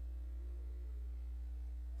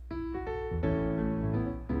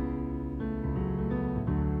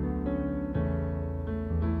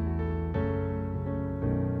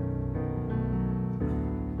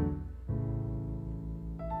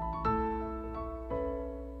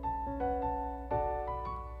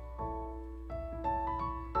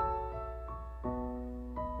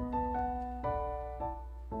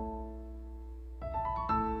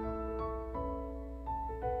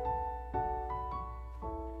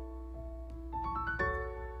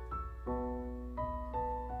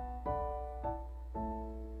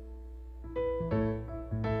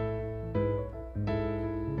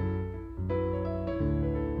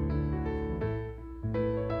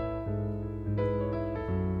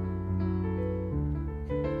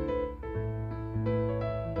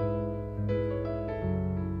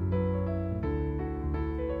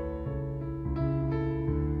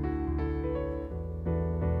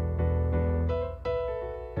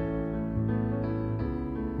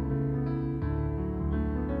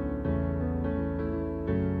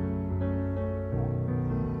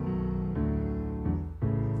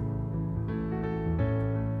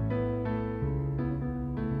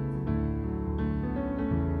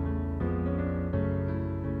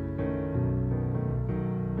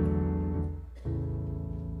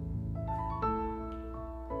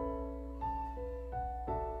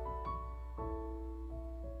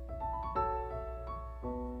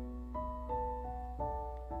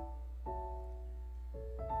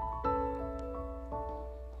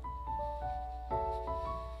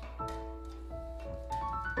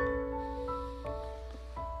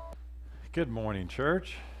 Good morning,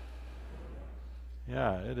 church.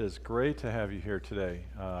 Yeah, it is great to have you here today.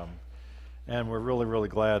 And we're really, really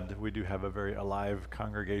glad that we do have a very alive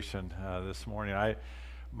congregation this morning.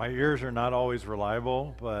 My ears are not always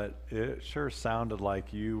reliable, but it sure sounded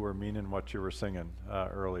like you were meaning what you were singing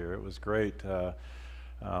earlier. It was great.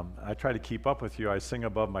 I try to keep up with you. I sing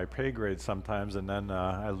above my pay grade sometimes, and then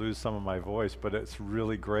I lose some of my voice, but it's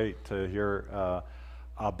really great to hear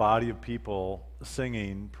a body of people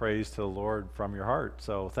singing praise to the Lord from your heart.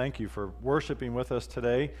 So thank you for worshiping with us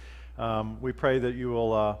today. We pray that you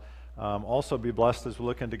will also be blessed as we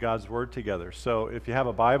look into God's Word together. So if you have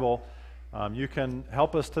a Bible, you can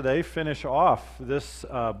help us today finish off this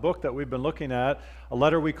book that we've been looking at, a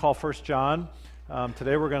letter we call 1 John.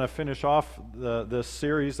 Today we're going to finish off this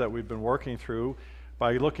series that we've been working through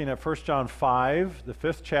by looking at 1 John 5, the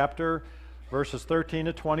 5th chapter, verses 13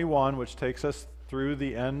 to 21, which takes us through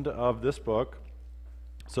the end of this book.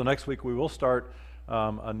 So next week we will start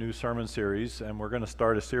a new sermon series, and we're going to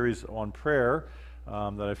start a series on prayer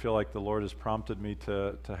that I feel like the Lord has prompted me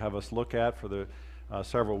to have us look at for the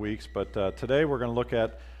several weeks. But today we're going to look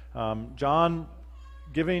at John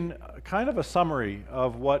giving kind of a summary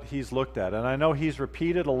of what he's looked at. And I know he's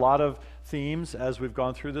repeated a lot of themes as we've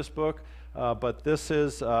gone through this book, but this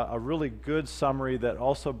is a really good summary that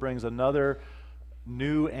also brings another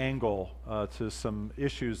new angle to some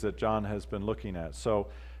issues that John has been looking at. So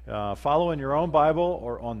Follow in your own Bible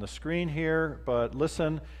or on the screen here, but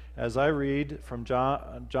listen as I read from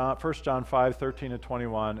 1 John 5, 13 to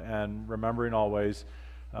 21, and remembering always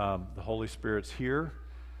the Holy Spirit's here.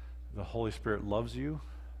 The Holy Spirit loves you.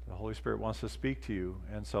 The Holy Spirit wants to speak to you.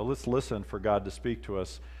 And so let's listen for God to speak to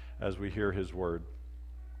us as we hear His word.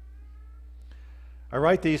 I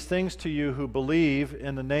write these things to you who believe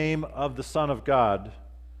in the name of the Son of God,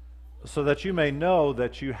 so that you may know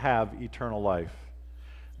that you have eternal life.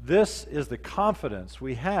 This is the confidence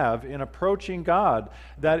we have in approaching God,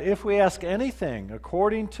 that if we ask anything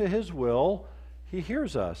according to His will, He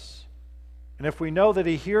hears us. And if we know that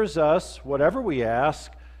He hears us, whatever we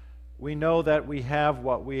ask, we know that we have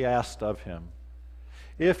what we asked of Him.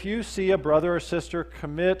 If you see a brother or sister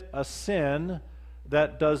commit a sin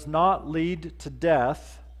that does not lead to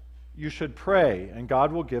death, you should pray, and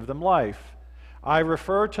God will give them life. I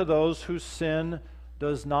refer to those whose sin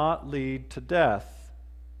does not lead to death.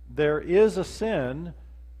 There is a sin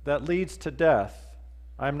that leads to death.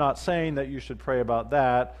 I'm not saying that you should pray about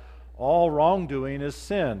that. All wrongdoing is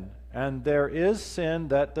sin, and there is sin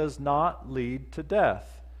that does not lead to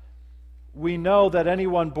death. We know that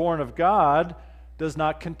anyone born of God does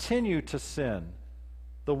not continue to sin.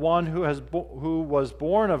 The one who was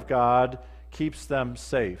born of God keeps them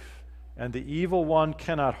safe, and the evil one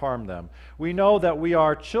cannot harm them. We know that we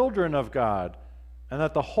are children of God, and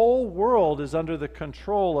that the whole world is under the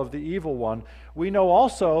control of the evil one. We know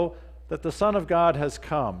also that the Son of God has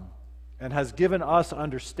come and has given us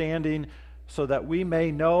understanding so that we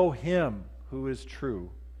may know Him who is true.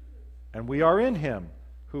 And we are in Him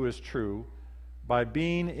who is true by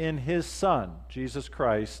being in His Son, Jesus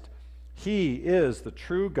Christ. He is the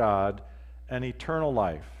true God and eternal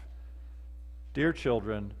life. Dear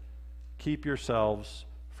children, keep yourselves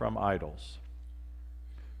from idols.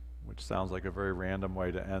 Which sounds like a very random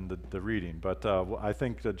way to end the reading. But I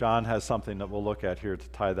think that John has something that we'll look at here to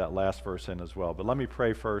tie that last verse in as well. But let me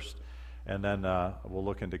pray first, and then we'll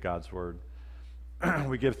look into God's Word.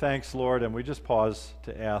 We give thanks, Lord, and we just pause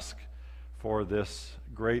to ask for this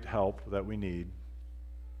great help that we need,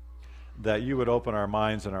 that you would open our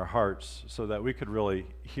minds and our hearts so that we could really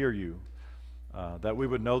hear you, that we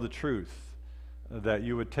would know the truth, that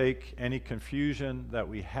you would take any confusion that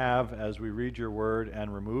we have as we read your word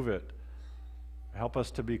and remove it. Help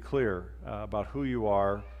us to be clear about who you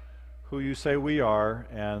are, who you say we are,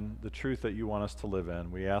 and the truth that you want us to live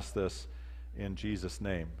in. We ask this in Jesus'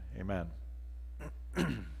 name. Amen.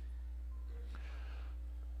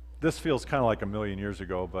 This feels kind of like a million years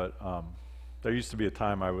ago, but there used to be a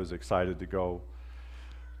time I was excited to go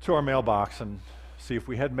to our mailbox and see if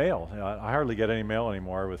we had mail. You know, I hardly get any mail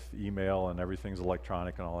anymore with email and everything's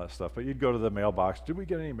electronic and all that stuff. But you'd go to the mailbox, did we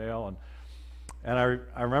get any mail? And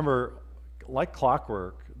I remember, like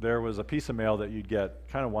clockwork, there was a piece of mail that you'd get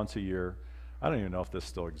kind of once a year. I don't even know if this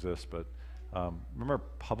still exists, but remember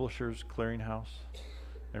Publishers Clearinghouse?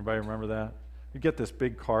 Anybody remember that? You'd get this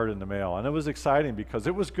big card in the mail, and it was exciting because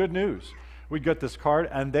it was good news. We'd get this card,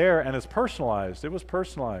 and it's personalized. It was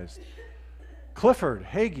personalized. Clifford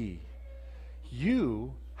Hagee,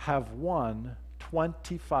 you have won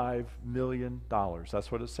 $25 million. That's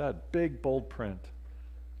what it said. Big, bold print.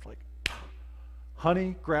 It's like,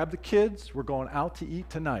 honey, grab the kids. We're going out to eat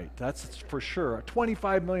tonight. That's for sure.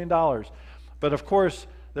 $25 million. But of course,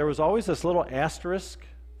 there was always this little asterisk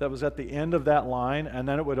that was at the end of that line, and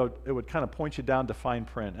then it would kind of point you down to fine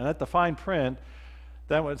print. And at the fine print,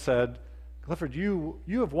 then it said, Clifford, you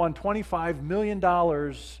have won $25 million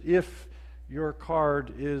if your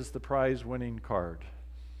card is the prize-winning card,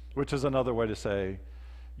 which is another way to say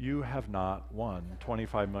you have not won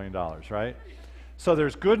 $25 million, right? So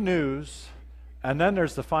there's good news, and then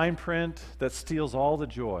there's the fine print that steals all the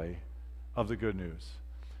joy of the good news.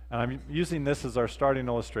 And I'm using this as our starting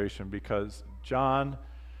illustration because John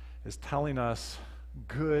is telling us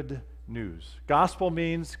good news. Gospel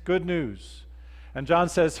means good news. And John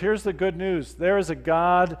says, here's the good news. There is a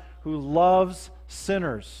God who loves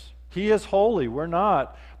sinners. He is holy, we're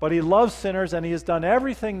not. But He loves sinners, and He has done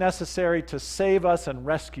everything necessary to save us and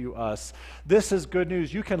rescue us. This is good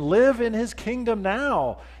news. You can live in His kingdom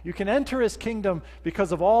now. You can enter His kingdom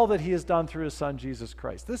because of all that He has done through His Son, Jesus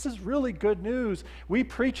Christ. This is really good news. We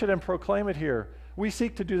preach it and proclaim it here. We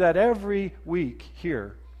seek to do that every week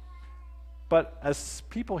here. But as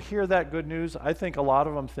people hear that good news, I think a lot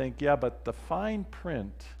of them think, yeah, but the fine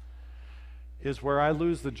print is where I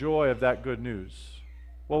lose the joy of that good news.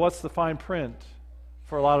 Well, what's the fine print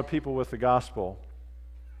for a lot of people with the gospel?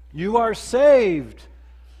 You are saved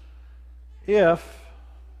if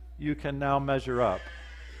you can now measure up.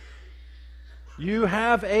 You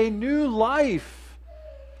have a new life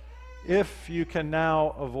if you can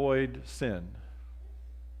now avoid sin.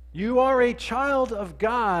 You are a child of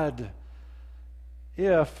God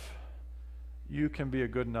if you can be a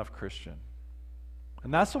good enough Christian.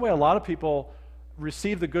 And that's the way a lot of people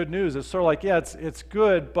receive the good news. It's sort of like, yeah, it's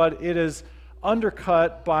good, but it is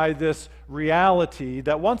undercut by this reality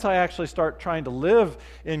that once I actually start trying to live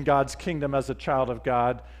in God's kingdom as a child of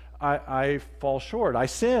God, I fall short. I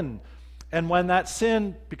sin. And when that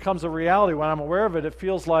sin becomes a reality, when I'm aware of it, it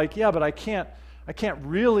feels like, yeah, but I can't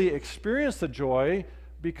really experience the joy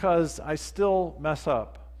because I still mess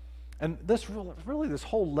up. And this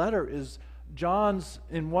whole letter is John's,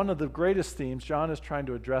 in one of the greatest themes, John is trying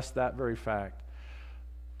to address that very fact.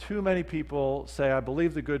 Too many people say, I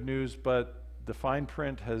believe the good news, but the fine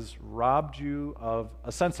print has robbed you of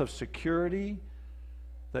a sense of security,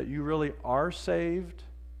 that you really are saved,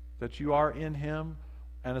 that you are in Him,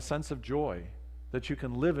 and a sense of joy, that you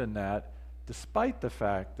can live in that despite the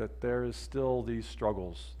fact that there is still these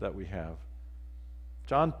struggles that we have.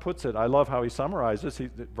 John puts it, I love how he summarizes.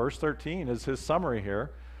 Verse 13 is his summary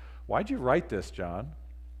here. Why'd you write this, John?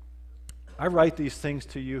 I write these things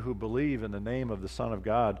to you who believe in the name of the Son of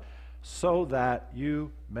God, so that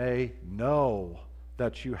you may know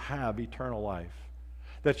that you have eternal life,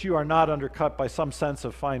 that you are not undercut by some sense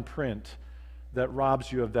of fine print that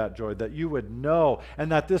robs you of that joy, that you would know,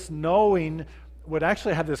 and that this knowing would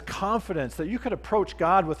actually have this confidence, that you could approach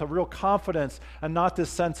God with a real confidence and not this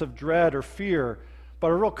sense of dread or fear, but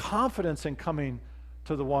a real confidence in coming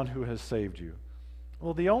to the one who has saved you.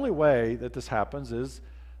 Well, the only way that this happens is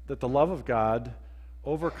that the love of God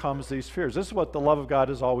overcomes these fears. This is what the love of God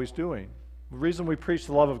is always doing. The reason we preach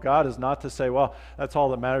the love of God is not to say, well, that's all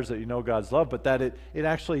that matters, that you know God's love, but that it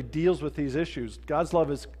actually deals with these issues. God's love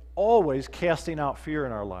is always casting out fear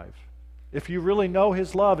in our life. If you really know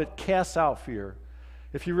His love, it casts out fear.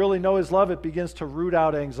 If you really know His love, it begins to root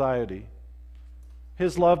out anxiety.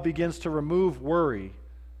 His love begins to remove worry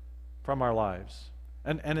from our lives.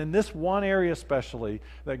 And in this one area especially,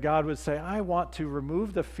 that God would say, I want to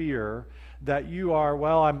remove the fear that you are,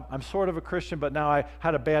 well, I'm sort of a Christian, but now I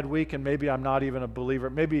had a bad week and maybe I'm not even a believer.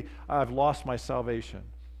 Maybe I've lost my salvation.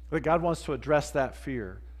 But God wants to address that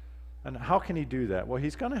fear. And how can He do that? Well,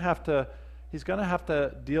 He's going to have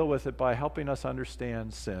to deal with it by helping us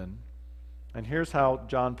understand sin. And here's how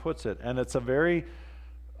John puts it. And it's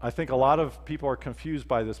I think a lot of people are confused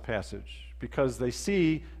by this passage because they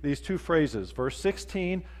see these two phrases, verse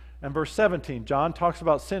 16 and verse 17. John talks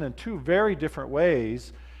about sin in two very different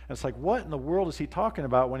ways. And it's like, what in the world is he talking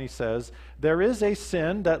about when he says, there is a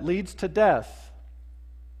sin that leads to death?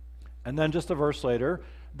 And then just a verse later,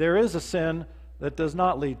 there is a sin that does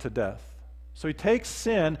not lead to death. So he takes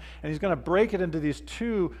sin and he's going to break it into these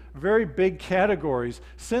two very big categories,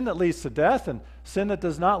 sin that leads to death and sin that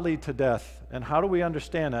does not lead to death. And how do we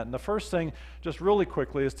understand that? And the first thing, just really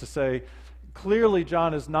quickly, is to say, clearly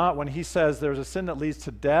John is not, when he says there's a sin that leads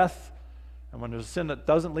to death and when there's a sin that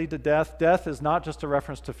doesn't lead to death, death is not just a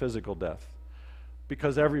reference to physical death,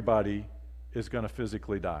 because everybody is going to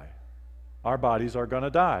physically die. Our bodies are going to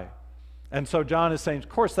die. And so John is saying, of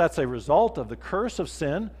course, that's a result of the curse of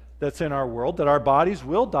sin that's in our world, that our bodies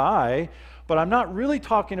will die, but I'm not really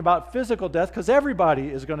talking about physical death because everybody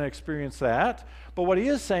is going to experience that. But what he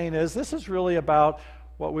is saying is this is really about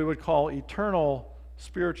what we would call eternal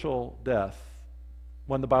spiritual death.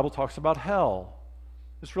 When the Bible talks about hell,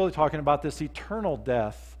 it's really talking about this eternal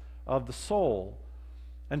death of the soul.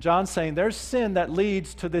 And John's saying there's sin that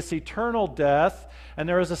leads to this eternal death, and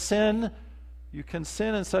there is a sin, you can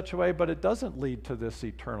sin in such a way, but it doesn't lead to this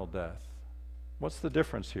eternal death. What's the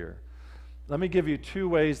difference here? Let me give you two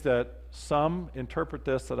ways that some interpret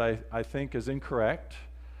this that I think is incorrect,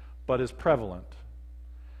 but is prevalent.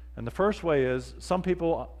 And the first way is, some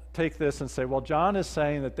people take this and say, well, John is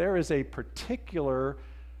saying that there is a particular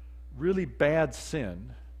really bad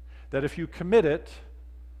sin that if you commit it,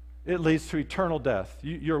 it leads to eternal death.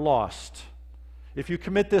 You're lost. If you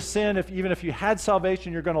commit this sin, even if you had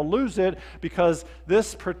salvation, you're going to lose it because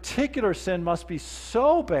this particular sin must be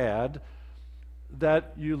so bad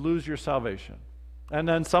that you lose your salvation. And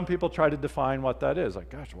then some people try to define what that is. Like,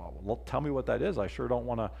 gosh, well, tell me what that is. I sure don't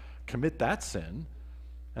want to commit that sin.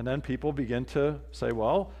 And then people begin to say,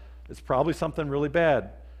 well, it's probably something really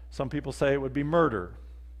bad. Some people say it would be murder.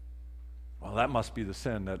 Well, that must be the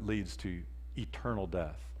sin that leads to eternal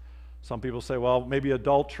death. Some people say, well, maybe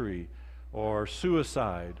adultery or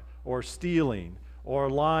suicide or stealing or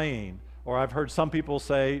lying. Or I've heard some people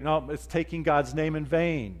say, no, it's taking God's name in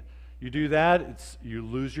vain. You do that, you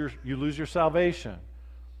lose your salvation.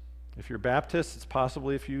 If you're Baptist, it's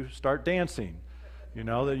possibly if you start dancing. You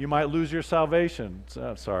know, that you might lose your salvation.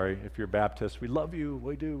 Sorry, if you're Baptist, we love you,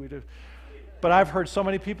 we do. But I've heard so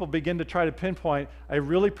many people begin to try to pinpoint a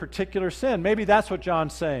really particular sin. Maybe that's what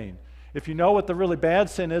John's saying. If you know what the really bad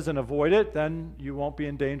sin is and avoid it, then you won't be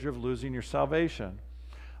in danger of losing your salvation.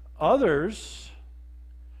 Others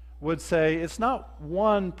would say it's not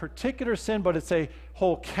one particular sin, but it's a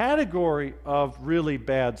whole category of really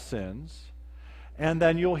bad sins. And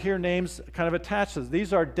then you'll hear names kind of attached to this.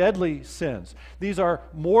 These are deadly sins. These are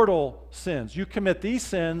mortal sins. You commit these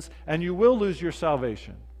sins and you will lose your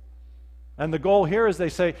salvation. And the goal here is they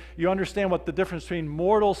say, you understand what the difference between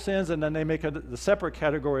mortal sins, and then they make the separate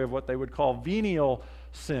category of what they would call venial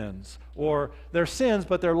sins. Or they're sins,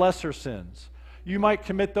 but they're lesser sins. You might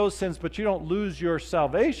commit those sins, but you don't lose your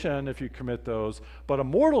salvation if you commit those. But a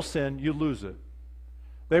mortal sin, you lose it.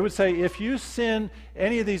 They would say if you sin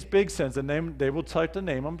any of these big sins, and they will try to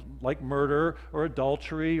name them, like murder or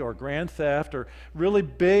adultery or grand theft or really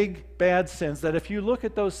big, bad sins, that if you look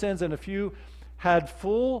at those sins and if you had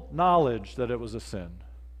full knowledge that it was a sin,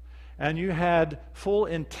 and you had full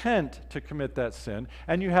intent to commit that sin,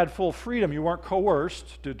 and you had full freedom, you weren't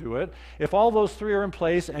coerced to do it, if all those three are in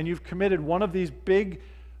place and you've committed one of these big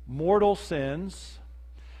mortal sins,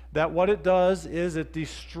 that what it does is it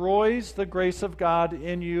destroys the grace of God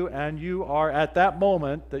in you, and you are, at that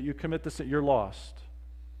moment that you commit the sin, you're lost.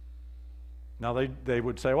 Now they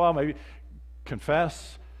would say, well, maybe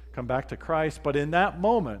confess, come back to Christ, but in that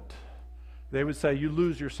moment, they would say you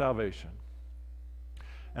lose your salvation.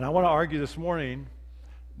 And I want to argue this morning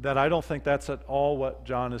that I don't think that's at all what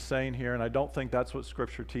John is saying here, and I don't think that's what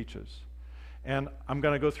Scripture teaches. And I'm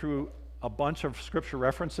going to go through a bunch of Scripture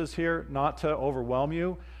references here, not to overwhelm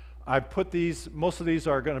you. I've put these, most of these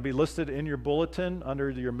are going to be listed in your bulletin under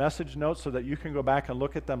your message notes so that you can go back and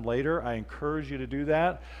look at them later. I encourage you to do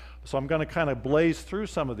that. So I'm going to kind of blaze through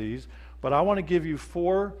some of these, but I want to give you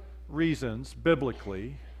 4 reasons,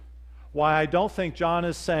 biblically, why I don't think John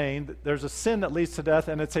is saying that there's a sin that leads to death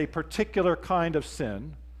and it's a particular kind of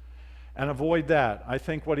sin, and avoid that. I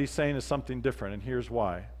think what he's saying is something different, and here's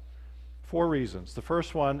why. 4 reasons. The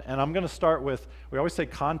first one, and I'm going to start with, we always say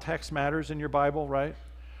context matters in your Bible, right?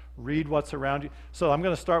 Read what's around you. So I'm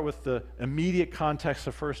going to start with the immediate context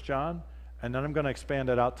of 1 John, and then I'm going to expand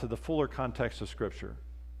it out to the fuller context of Scripture.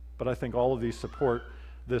 But I think all of these support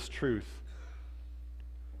this truth.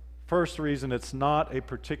 First reason it's not a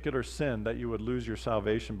particular sin that you would lose your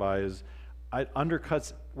salvation by is it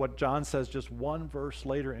undercuts what John says just one verse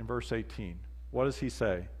later in verse 18. What does he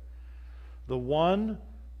say? The one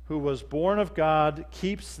who was born of God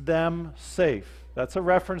keeps them safe. That's a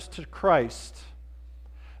reference to Christ.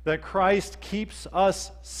 That Christ keeps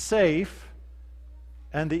us safe,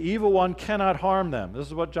 and the evil one cannot harm them. This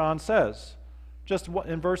is what John says. Just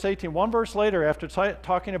in verse 18, one verse later, after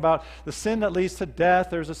talking about the sin that leads to death,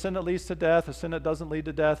 there's a sin that leads to death, a sin that doesn't lead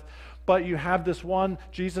to death, but you have this one,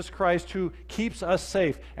 Jesus Christ, who keeps us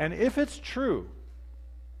safe. And if it's true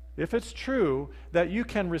that you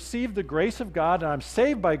can receive the grace of God, and I'm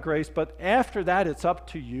saved by grace, but after that it's up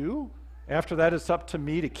to you, after that it's up to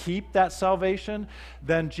me to keep that salvation,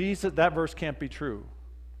 then that verse can't be true.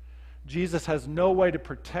 Jesus has no way to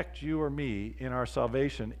protect you or me in our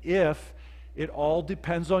salvation if it all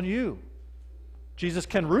depends on you. Jesus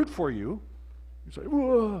can root for you. You say,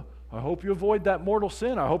 whoa, I hope you avoid that mortal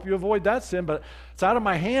sin. I hope you avoid that sin, but it's out of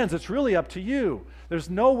my hands. It's really up to you. There's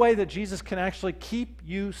no way that Jesus can actually keep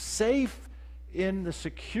you safe in the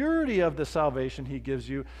security of the salvation he gives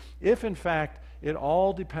you if, in fact, it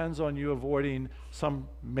all depends on you avoiding some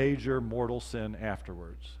major mortal sin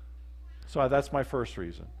afterwards. So that's my first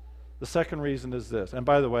reason. The second reason is this. And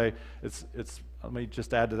by the way, let me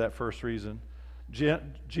just add to that first reason.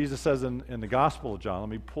 Jesus says in the Gospel of John, let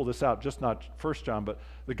me pull this out, just not 1 John, but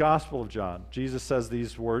the Gospel of John. Jesus says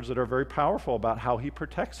these words that are very powerful about how he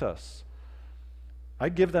protects us. I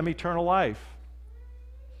give them eternal life.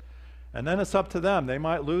 And then it's up to them. They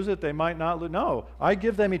might lose it, they might not lose. No, I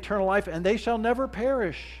give them eternal life, and they shall never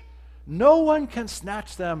perish. No one can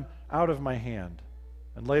snatch them out of my hand.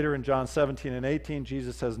 And later in John 17 and 18,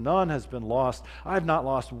 Jesus says, none has been lost. I have not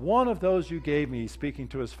lost one of those you gave me, speaking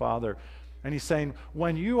to his Father. And he's saying,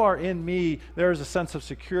 when you are in me, there is a sense of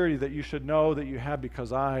security that you should know that you have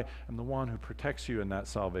because I am the one who protects you in that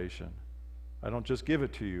salvation. I don't just give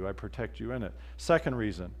it to you, I protect you in it. Second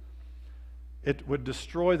reason, it would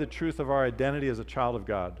destroy the truth of our identity as a child of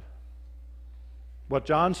God. What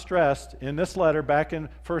John stressed in this letter back in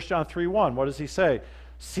 1 John 3:1, what does he say?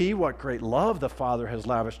 See what great love the Father has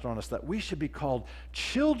lavished on us, that we should be called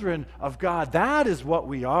children of God. That is what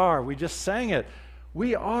we are. We just sang it.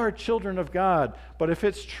 We are children of God. But if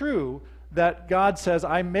it's true that God says,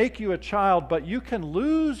 I make you a child, but you can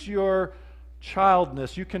lose your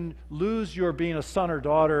childness. You can lose your being a son or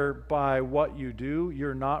daughter by what you do.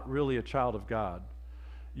 You're not really a child of God.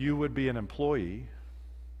 You would be an employee,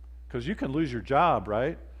 because you can lose your job,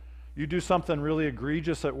 right? You do something really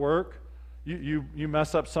egregious at work. You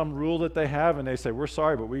mess up some rule that they have, and they say, we're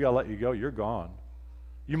sorry, but we got to let you go. You're gone.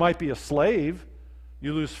 You might be a slave.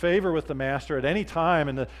 You lose favor with the master at any time,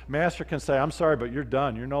 and the master can say, I'm sorry, but you're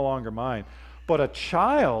done. You're no longer mine. But a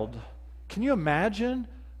child, can you imagine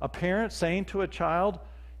a parent saying to a child,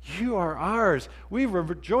 you are ours. We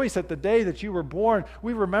rejoice at the day that you were born.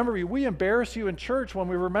 We remember you. We embarrass you in church when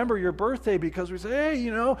we remember your birthday because we say,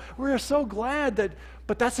 hey, we're so glad that,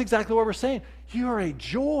 but that's exactly what we're saying. You are a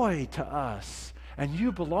joy to us, and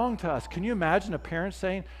you belong to us. Can you imagine a parent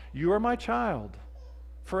saying, you are my child,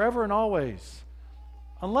 forever and always?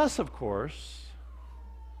 Unless, of course,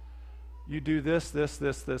 you do this,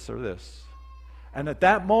 or this. And at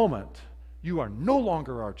that moment, you are no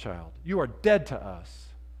longer our child. You are dead to us.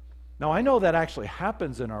 Now, I know that actually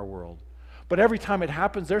happens in our world. But every time it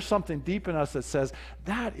happens, there's something deep in us that says,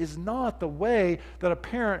 that is not the way that a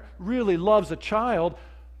parent really loves a child.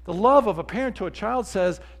 The love of a parent to a child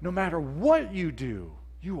says, no matter what you do,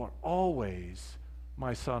 you are always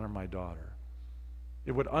my son or my daughter.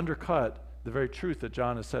 It would undercut the very truth that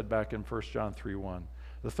John has said back in 1 John 3:1.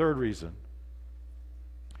 The third reason,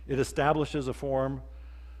 it establishes a form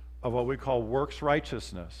of what we call works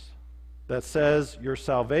righteousness that says your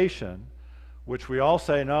salvation, which we all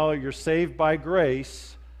say, no, you're saved by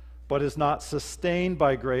grace, but is not sustained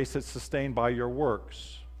by grace, it's sustained by your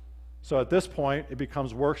works. So at this point, it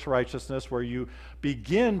becomes works righteousness where you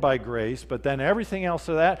begin by grace, but then everything else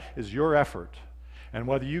of that is your effort. And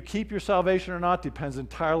whether you keep your salvation or not depends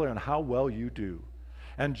entirely on how well you do.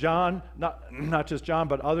 And John, not just John,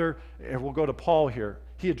 but we'll go to Paul here.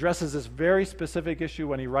 He addresses this very specific issue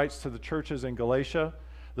when he writes to the churches in Galatia.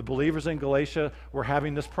 The believers in Galatia were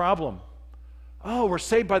having this problem. Oh, we're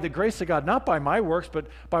saved by the grace of God, not by my works, but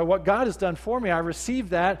by what God has done for me. I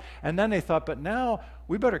received that. And then they thought, but now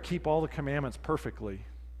we better keep all the commandments perfectly.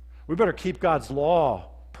 We better keep God's law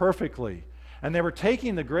perfectly. And they were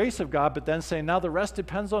taking the grace of God, but then saying, now the rest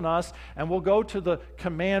depends on us, and we'll go to the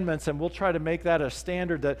commandments, and we'll try to make that a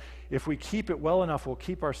standard that if we keep it well enough, we'll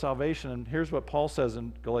keep our salvation. And here's what Paul says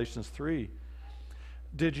in Galatians 3.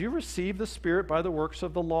 Did you receive the Spirit by the works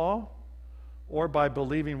of the law, or by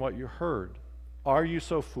believing what you heard? Are you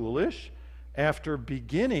so foolish? After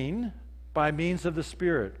beginning by means of the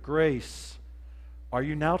Spirit, grace, are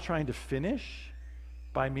you now trying to finish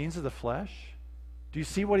by means of the flesh? Do you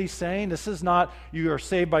see what he's saying? This is not you are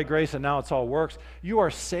saved by grace and now it's all works. You are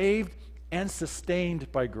saved and sustained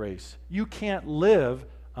by grace. You can't live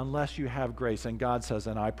unless you have grace. And God says,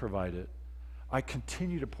 and I provide it. I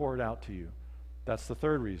continue to pour it out to you. That's the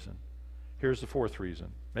third reason. Here's the fourth reason.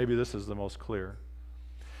 Maybe this is the most clear.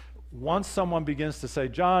 Once someone begins to say,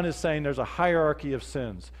 John is saying there's a hierarchy of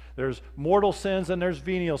sins. There's mortal sins and there's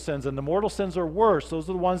venial sins, and the mortal sins are worse. Those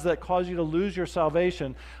are the ones that cause you to lose your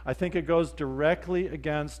salvation. I think it goes directly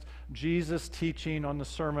against Jesus' teaching on the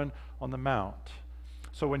Sermon on the Mount.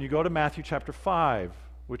 So when you go to Matthew chapter 5,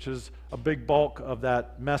 which is a big bulk of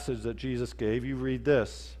that message that Jesus gave, you read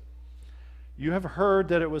this. You have heard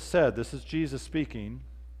that it was said, this is Jesus speaking,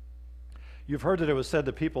 you've heard that it was said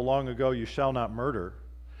to people long ago, you shall not murder.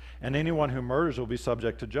 And anyone who murders will be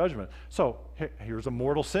subject to judgment. So here's a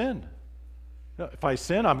mortal sin. If I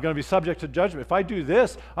sin, I'm going to be subject to judgment. If I do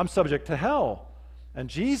this, I'm subject to hell. And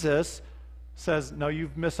Jesus says, no,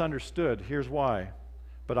 you've misunderstood. Here's why.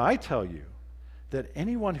 But I tell you that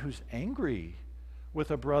anyone who's angry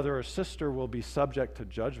with a brother or sister will be subject to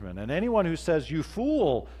judgment. And anyone who says, you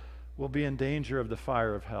fool, will be in danger of the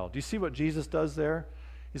fire of hell. Do you see what Jesus does there?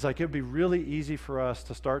 He's like, it would be really easy for us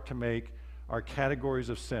to start to make our categories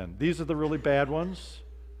of sin. These are the really bad ones.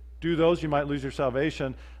 Do those, you might lose your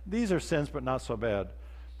salvation. These are sins, but not so bad.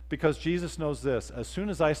 Because Jesus knows this. As soon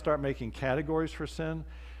as I start making categories for sin,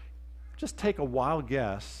 just take a wild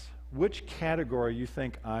guess which category you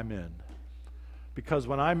think I'm in. Because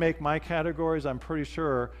when I make my categories, I'm pretty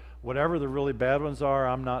sure whatever the really bad ones are,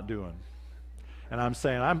 I'm not doing. And I'm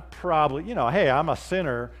saying, I'm probably, hey, I'm a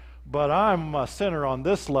sinner, but I'm a sinner on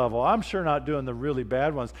this level. I'm sure not doing the really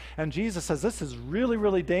bad ones. And Jesus says this is really,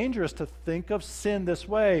 really dangerous to think of sin this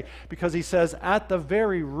way, because he says at the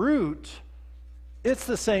very root, it's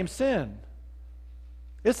the same sin.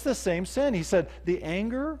 It's the same sin. He said the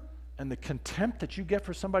anger and the contempt that you get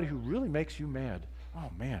for somebody who really makes you mad.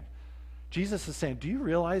 Oh, man. Jesus is saying, do you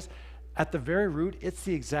realize at the very root, it's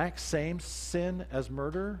the exact same sin as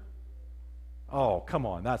murder? Oh, come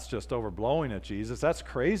on, that's just overblowing it, Jesus. That's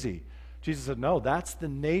crazy. Jesus said, no, that's the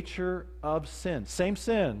nature of sin. Same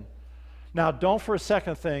sin. Now, don't for a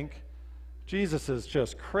second think Jesus is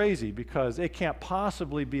just crazy, because it can't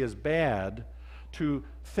possibly be as bad to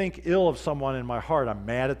think ill of someone in my heart, I'm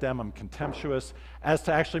mad at them, I'm contemptuous, as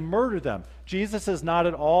to actually murder them. Jesus is not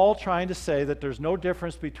at all trying to say that there's no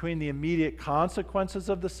difference between the immediate consequences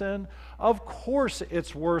of the sin. Of course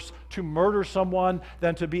it's worse to murder someone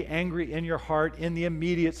than to be angry in your heart in the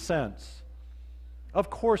immediate sense. Of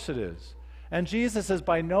course it is. And Jesus is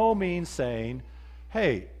by no means saying,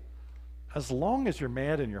 hey, as long as you're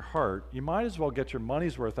mad in your heart, you might as well get your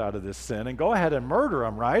money's worth out of this sin and go ahead and murder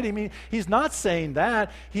them, right? I mean, he's not saying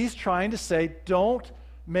that. He's trying to say, don't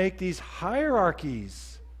make these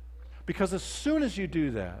hierarchies. Because as soon as you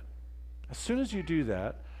do that,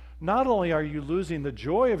 not only are you losing the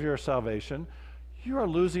joy of your salvation, you are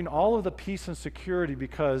losing all of the peace and security,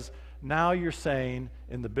 because now you're saying,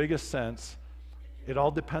 in the biggest sense, it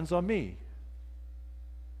all depends on me.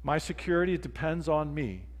 My security depends on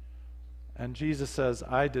me. And Jesus says,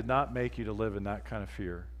 I did not make you to live in that kind of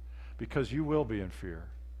fear, because you will be in fear.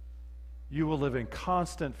 You will live in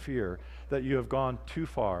constant fear that you have gone too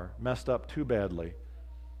far, messed up too badly.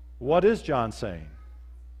 What is John saying?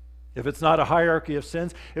 If it's not a hierarchy of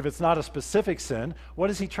sins, if it's not a specific sin, what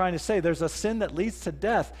is he trying to say? There's a sin that leads to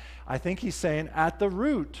death. I think he's saying at the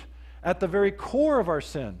root, at the very core of our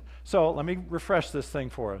sin. So let me refresh this thing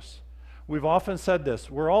for us. We've often said this.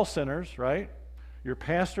 We're all sinners, right? Your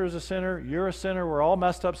pastor is a sinner. You're a sinner. We're all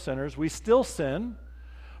messed up sinners. We still sin.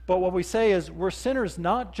 But what we say is we're sinners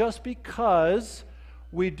not just because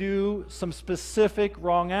we do some specific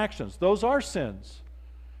wrong actions. Those are sins.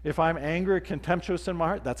 If I'm angry or contemptuous in my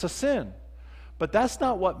heart, that's a sin. But that's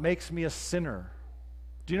not what makes me a sinner.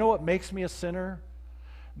 Do you know what makes me a sinner?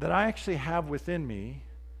 That I actually have within me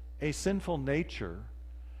a sinful nature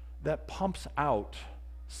that pumps out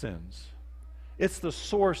sins. It's the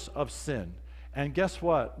source of sin. And guess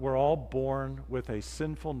what? We're all born with a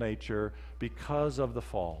sinful nature because of the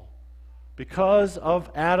fall. Because of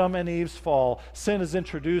Adam and Eve's fall, sin is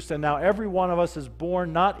introduced, and now every one of us is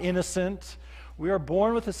born not innocent. We are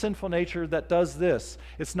born with a sinful nature that does this.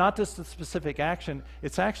 It's not just a specific action,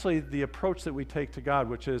 it's actually the approach that we take to God,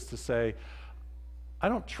 which is to say, I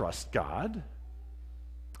don't trust God.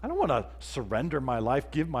 I don't want to surrender my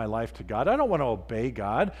life, give my life to God. I don't want to obey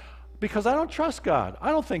God because I don't trust God.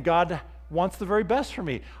 I don't think God wants the very best for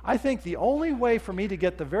me. I think the only way for me to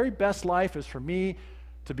get the very best life is for me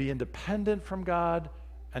to be independent from God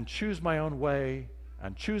and choose my own way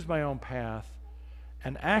and choose my own path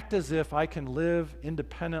and act as if I can live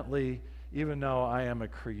independently even though I am a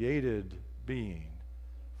created being,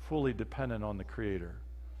 fully dependent on the Creator.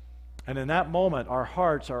 And in that moment, our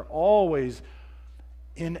hearts are always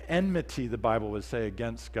in enmity, the Bible would say,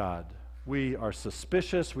 against God. We are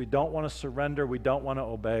suspicious, we don't want to surrender, we don't want to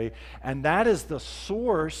obey, and that is the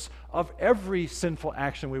source of every sinful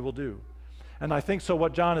action we will do. And I think so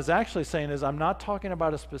what John is actually saying is, I'm not talking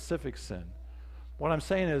about a specific sin. What I'm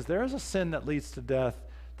saying is there is a sin that leads to death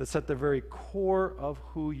that's at the very core of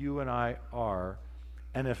who you and I are,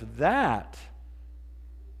 and if that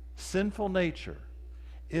sinful nature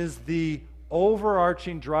is the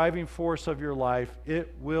overarching driving force of your life,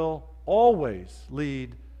 it will always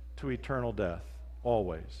lead to eternal death,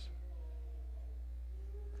 always.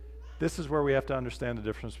 This is where we have to understand the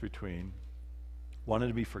difference between wanting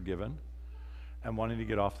to be forgiven and wanting to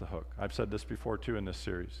get off the hook. I've said this before too in this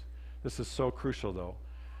series. This is so crucial though.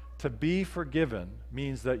 To be forgiven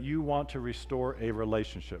means that you want to restore a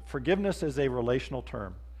relationship. Forgiveness is a relational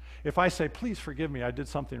term. If I say, please forgive me, I did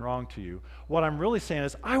something wrong to you, what I'm really saying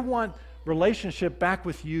is, I want relationship back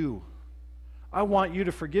with you. I want you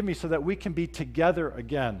to forgive me so that we can be together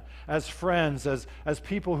again as friends, as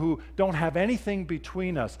people who don't have anything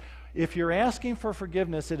between us. If you're asking for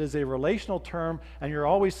forgiveness, it is a relational term, and you're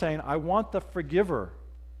always saying, I want the forgiver.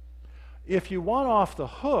 If you want off the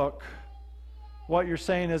hook, what you're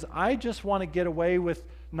saying is, I just want to get away with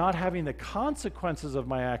not having the consequences of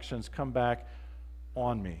my actions come back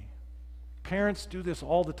on me. Parents do this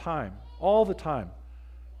all the time, all the time.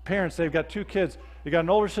 Parents, they've got two kids. They got an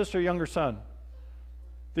older sister, a younger son.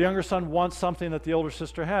 The younger son wants something that the older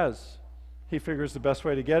sister has. He figures the best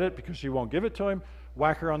way to get it, because she won't give it to him,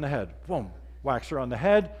 whack her on the head. Boom, whacks her on the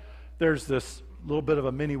head. There's this little bit of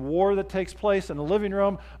a mini war that takes place in the living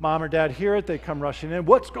room. Mom or dad hear it. They come rushing in.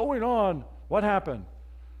 What's going on? What happened?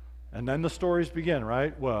 And then the stories begin,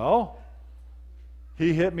 right? Well,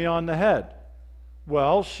 he hit me on the head.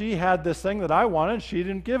 Well, she had this thing that I wanted. She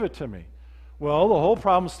didn't give it to me. Well, the whole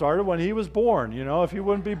problem started when he was born. You know, if he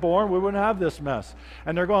wouldn't be born, we wouldn't have this mess.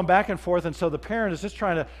 And they're going back and forth, and so the parent is just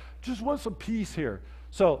trying to, just want some peace here.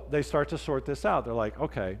 So they start to sort this out. They're like,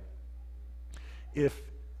 okay, if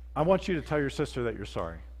I want you to tell your sister that you're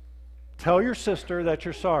sorry. Tell your sister that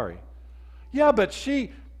you're sorry. Yeah, but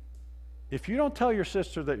if you don't tell your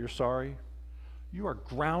sister that you're sorry, you are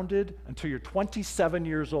grounded until you're 27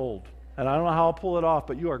 years old. And I don't know how I'll pull it off,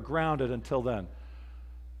 but you are grounded until then.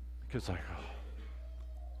 Because like, oh,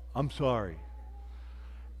 I'm sorry.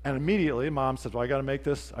 And immediately mom says, well, I got to make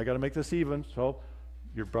this even. So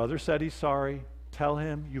your brother said he's sorry. Tell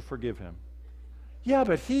him you forgive him. Yeah,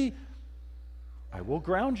 but I will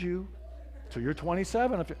ground you till you're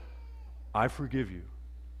 27. I forgive you.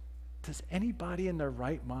 Does anybody in their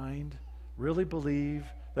right mind really believe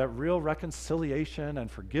that real reconciliation and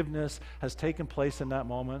forgiveness has taken place in that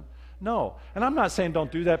moment? No. And I'm not saying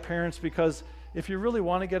don't do that, parents, because if you really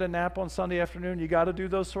want to get a nap on Sunday afternoon, you got to do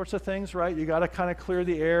those sorts of things, right? You got to kind of clear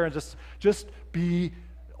the air and just be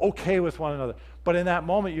okay with one another. But in that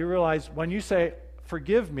moment, you realize when you say,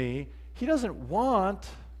 forgive me, he doesn't want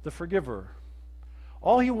the forgiver.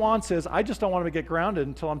 All he wants is, I just don't want him to get grounded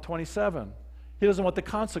until I'm 27. He doesn't want the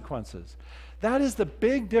consequences. That is the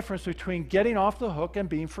big difference between getting off the hook and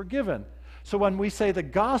being forgiven. So when we say the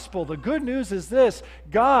gospel, the good news is this: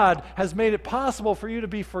 God has made it possible for you to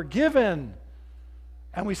be forgiven.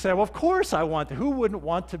 And we say, well, of course I want to. Who wouldn't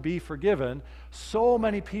want to be forgiven? So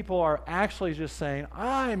many people are actually just saying,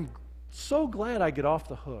 I'm so glad I get off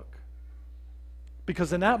the hook.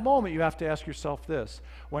 Because in that moment, you have to ask yourself this.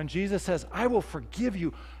 When Jesus says, I will forgive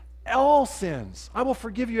you all sins, I will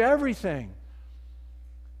forgive you everything,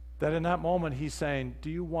 that in that moment he's saying, do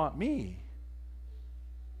you want me?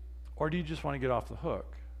 Or do you just want to get off the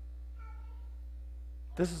hook?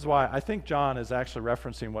 This is why I think John is actually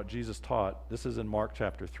referencing what Jesus taught. This is in Mark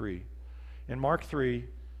chapter 3. In Mark 3,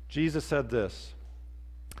 Jesus said this: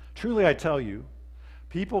 truly I tell you,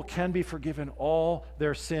 people can be forgiven all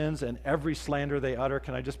their sins and every slander they utter.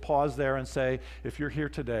 Can I just pause there and say, if you're here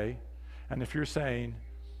today, and if you're saying,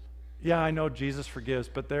 yeah, I know Jesus forgives,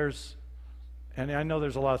 but and I know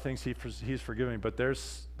there's a lot of things he's forgiving, but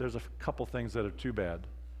there's a couple things that are too bad.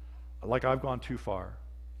 Like I've gone too far.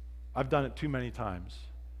 I've done it too many times.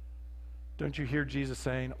 Don't you hear Jesus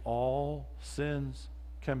saying all sins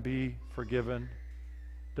can be forgiven?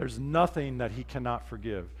 There's nothing that he cannot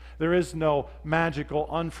forgive. There is no magical,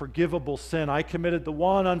 unforgivable sin. I committed the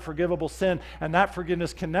one unforgivable sin, and that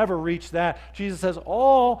forgiveness can never reach that. Jesus says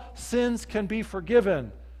all sins can be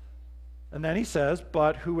forgiven. And then he says,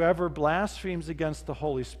 but whoever blasphemes against the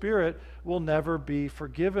Holy Spirit will never be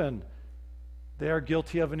forgiven. They are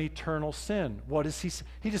guilty of an eternal sin. What is he?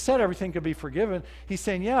 He just said everything could be forgiven. He's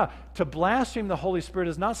saying, yeah, to blaspheme the Holy Spirit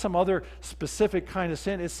is not some other specific kind of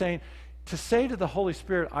sin. It's saying, to say to the Holy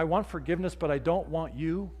Spirit, I want forgiveness, but I don't want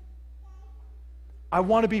you. I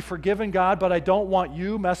want to be forgiven, God, but I don't want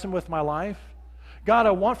you messing with my life. God,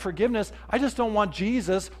 I want forgiveness. I just don't want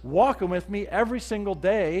Jesus walking with me every single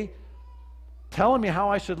day, telling me how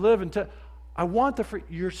I should live.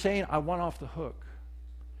 You're saying, I want off the hook.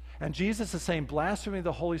 And Jesus is saying blaspheming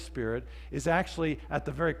the Holy Spirit is actually at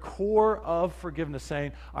the very core of forgiveness,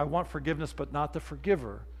 saying, I want forgiveness, but not the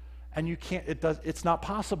forgiver. And you can't, it's not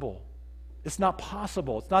possible. It's not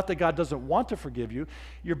possible. It's not that God doesn't want to forgive you.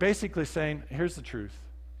 You're basically saying, here's the truth.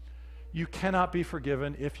 You cannot be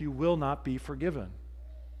forgiven if you will not be forgiven.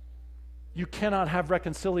 You cannot have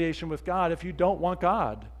reconciliation with God if you don't want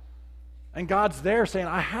God. And God's there saying,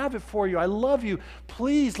 I have it for you. I love you.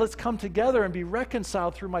 Please, let's come together and be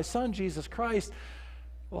reconciled through my Son, Jesus Christ.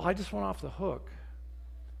 Well, I just went off the hook.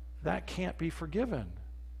 That can't be forgiven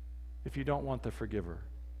if you don't want the forgiver.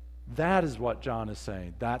 That is what John is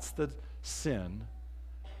saying. That's the sin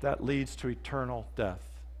that leads to eternal death.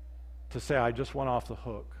 To say, I just went off the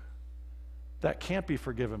hook. That can't be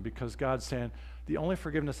forgiven because God's saying, the only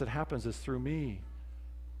forgiveness that happens is through me.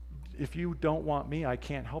 If you don't want me, I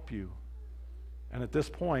can't help you. And at this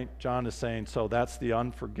point, John is saying, so that's the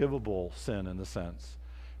unforgivable sin in the sense.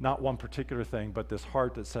 Not one particular thing, but this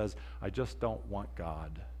heart that says, I just don't want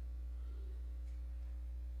God.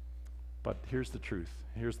 But here's the truth.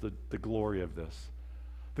 Here's the glory of this.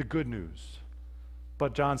 The good news.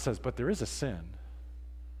 But John says, but there is a sin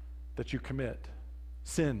that you commit.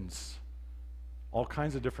 Sins. All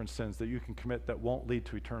kinds of different sins that you can commit that won't lead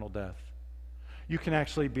to eternal death. You can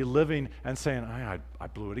actually be living and saying, I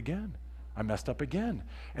blew it again. I messed up again.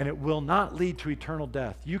 And it will not lead to eternal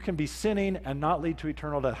death. You can be sinning and not lead to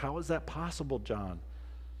eternal death. How is that possible, John?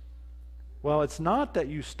 Well, it's not that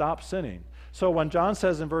you stop sinning. So when John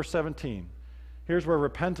says in verse 17, here's where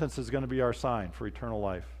repentance is going to be our sign for eternal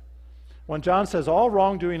life. When John says all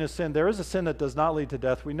wrongdoing is sin, there is a sin that does not lead to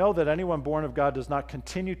death. We know that anyone born of God does not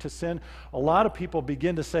continue to sin. A lot of people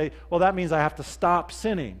begin to say, well, that means I have to stop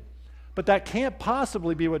sinning. But that can't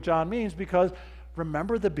possibly be what John means, because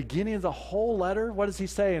remember the beginning of the whole letter? What does he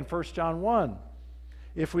say in 1 John 1?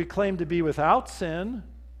 If we claim to be without sin,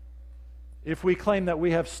 if we claim that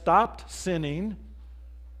we have stopped sinning,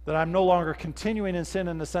 that I'm no longer continuing in sin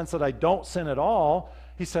in the sense that I don't sin at all,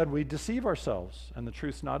 he said we deceive ourselves and the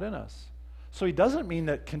truth's not in us. So he doesn't mean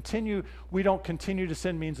that we don't continue to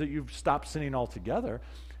sin means that you've stopped sinning altogether.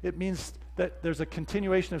 It means that there's a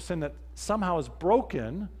continuation of sin that somehow is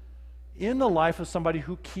broken in the life of somebody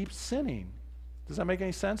who keeps sinning. Does that make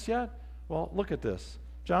any sense yet? Well, look at this.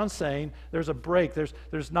 John's saying there's a break.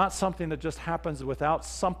 There's not something that just happens without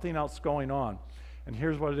something else going on. And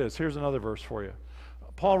here's what it is. Here's another verse for you.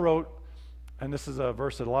 Paul wrote, and this is a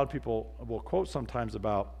verse that a lot of people will quote sometimes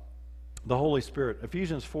about the Holy Spirit.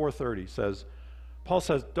 Ephesians 4:30 says, Paul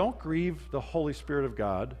says, don't grieve the Holy Spirit of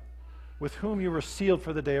God, with whom you were sealed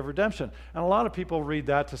for the day of redemption. And a lot of people read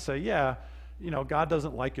that to say, yeah, God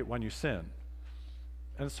doesn't like it when you sin.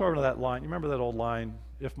 And it's sort of that line. You remember that old line,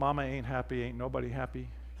 if mama ain't happy, ain't nobody happy?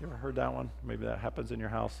 You ever heard that one? Maybe that happens in your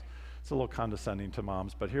house. It's a little condescending to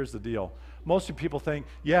moms, but here's the deal. Most of people think,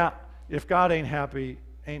 yeah, if God ain't happy,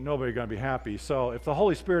 ain't nobody going to be happy. So if the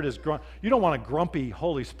Holy Spirit is you don't want a grumpy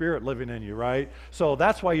Holy Spirit living in you, right? So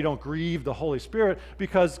that's why you don't grieve the Holy Spirit,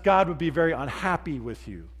 because God would be very unhappy with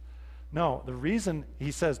you. No, the reason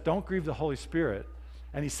he says don't grieve the Holy Spirit,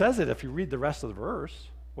 and he says it if you read the rest of the verse,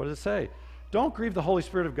 what does it say? Don't grieve the Holy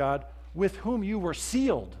Spirit of God, with whom you were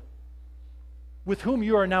sealed, with whom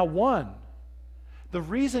you are now one. The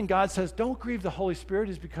reason God says don't grieve the Holy Spirit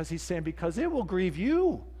is because he's saying because it will grieve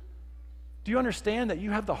you. Do you understand that you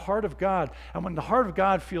have the heart of God? And when the heart of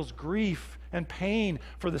God feels grief and pain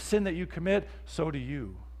for the sin that you commit, so do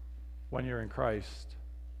you when you're in Christ.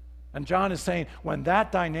 And John is saying when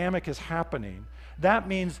that dynamic is happening, that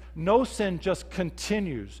means no sin just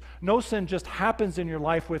continues. No sin just happens in your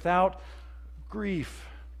life without grief.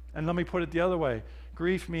 And let me put it the other way.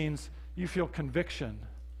 Grief means you feel conviction.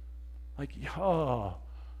 Like, oh,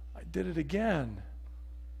 I did it again.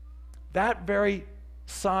 That very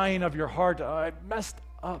sign of your heart, I messed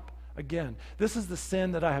up again. This is the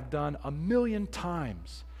sin that I have done 1,000,000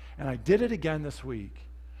 times, and I did it again this week.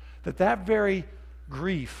 That very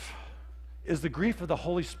grief is the grief of the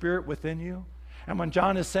Holy Spirit within you. And when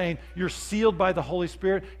John is saying you're sealed by the Holy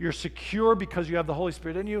Spirit, you're secure because you have the Holy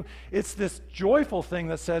Spirit in you, it's this joyful thing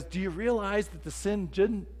that says, do you realize that the sin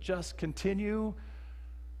didn't just continue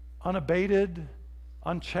unabated,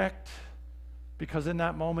 unchecked? Because in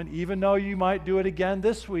that moment, even though you might do it again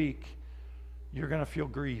this week, you're going to feel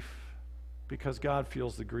grief because God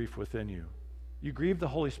feels the grief within you. You grieve the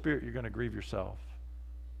Holy Spirit, you're going to grieve yourself.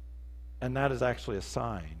 And that is actually a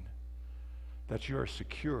sign that you are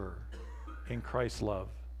secure in Christ's love.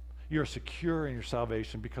 You're secure in your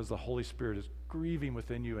salvation because the Holy Spirit is grieving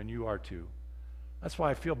within you, and you are too. That's why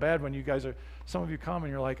I feel bad when some of you come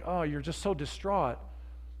and you're like, oh, you're just so distraught.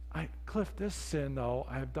 Cliff, this sin, though,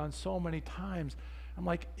 I have done so many times. I'm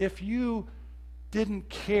like, if you didn't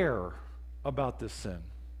care about this sin,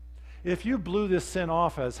 if you blew this sin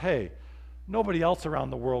off as, hey, nobody else around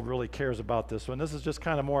the world really cares about this one. This is just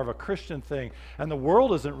kind of more of a Christian thing. And the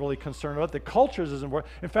world isn't really concerned about it. The culture isn't.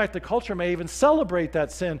 In fact, the culture may even celebrate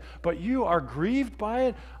that sin, but you are grieved by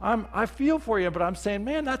it. I feel for you, but I'm saying,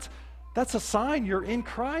 man, that's a sign you're in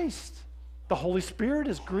Christ. The Holy Spirit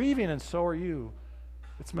is grieving, and so are you.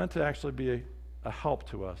 It's meant to actually be a help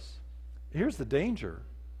to us. Here's the danger.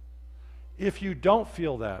 If you don't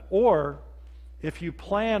feel that, or if you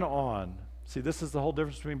plan on, see, this is the whole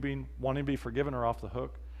difference between wanting to be forgiven or off the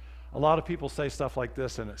hook. A lot of people say stuff like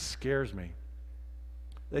this, and it scares me.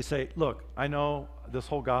 They say, look, I know this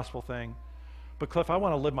whole gospel thing, but Cliff, I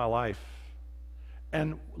want to live my life.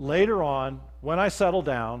 And later on, when I settle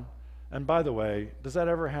down, and by the way, does that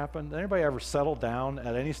ever happen? Does anybody ever settle down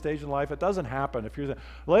at any stage in life? It doesn't happen.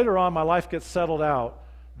 Later on, my life gets settled out,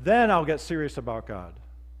 then I'll get serious about God.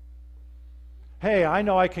 Hey, I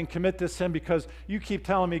know I can commit this sin because you keep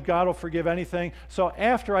telling me God will forgive anything. So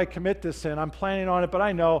after I commit this sin, I'm planning on it, but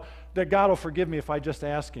I know that God will forgive me if I just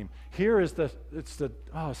ask him. Here is the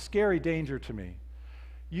scary danger to me.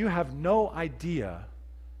 You have no idea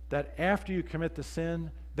that after you commit the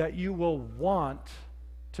sin, that you will want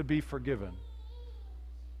to be forgiven.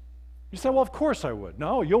 You say, well, of course I would.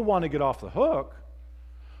 No, you'll want to get off the hook,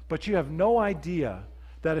 but you have no idea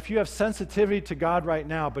that if you have sensitivity to God right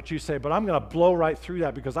now, but you say, but I'm going to blow right through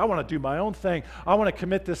that because I want to do my own thing, I want to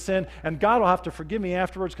commit this sin, and God will have to forgive me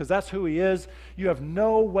afterwards because that's who he is, you have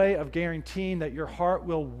no way of guaranteeing that your heart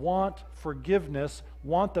will want forgiveness,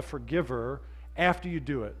 want the forgiver after you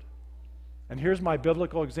do it. And here's my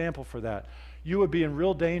biblical example for that. You would be in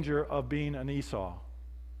real danger of being an Esau.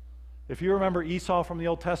 If you remember Esau from the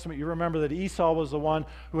Old Testament, you remember that Esau was the one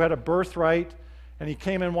who had a birthright, and he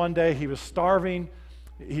came in one day, he was starving,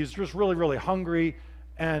 he's just really, really hungry,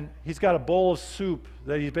 and he's got a bowl of soup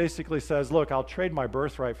that he basically says, look, I'll trade my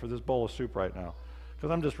birthright for this bowl of soup right now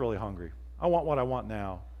because I'm just really hungry. I want what I want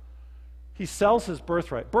now. He sells his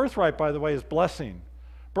birthright. Birthright, by the way, is blessing.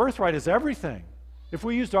 Birthright is everything. If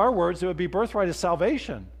we used our words, it would be birthright is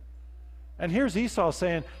salvation. And here's Esau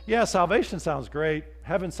saying, yeah, salvation sounds great.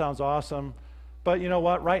 Heaven sounds awesome. But you know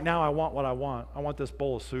what? Right now I want what I want. I want this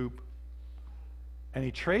bowl of soup. And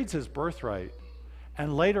he trades his birthright.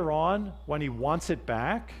 And later on, when he wants it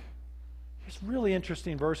back, here's really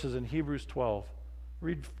interesting verses in Hebrews 12.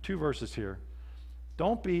 Read 2 verses here.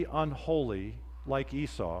 Don't be unholy like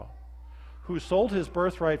Esau, who sold his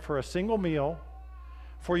birthright for a single meal,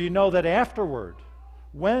 for you know that afterward,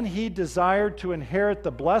 when he desired to inherit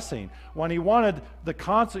the blessing, when he wanted the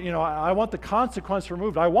I want the consequence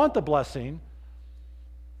removed, I want the blessing,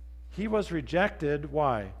 he was rejected.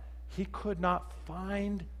 Why? He could not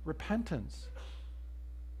find repentance.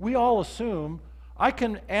 We all assume I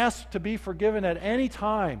can ask to be forgiven at any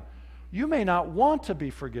time. You may not want to be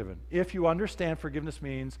forgiven if you understand forgiveness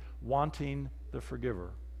means wanting the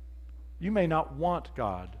forgiver. You may not want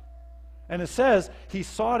God. And it says he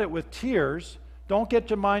sought it with tears. Don't get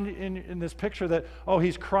your mind in this picture that, oh,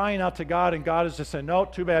 he's crying out to God and God is just saying, no,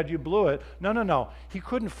 too bad you blew it. No. He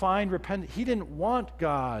couldn't find repentance. He didn't want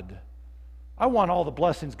God. I want all the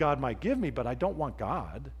blessings God might give me, but I don't want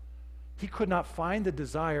God. He could not find the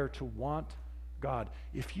desire to want God.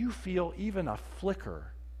 If you feel even a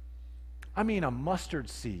flicker, I mean a mustard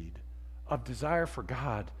seed of desire for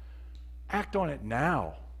God, act on it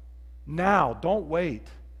now. Now, don't wait.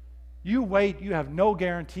 You wait, you have no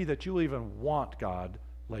guarantee that you'll even want God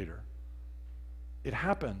later. It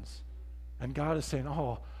happens. And God is saying,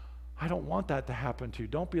 oh, I don't want that to happen to you.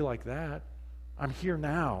 Don't be like that. I'm here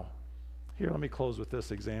now. Here, let me close with this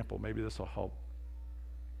example. Maybe this will help.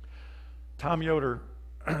 Tom Yoder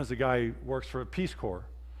is a guy who works for a Peace Corps,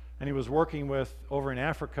 and he was working over in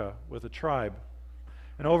Africa with a tribe.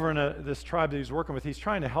 And over in this tribe that he's working with, he's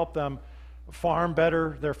trying to help them farm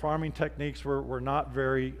better. Their farming techniques were not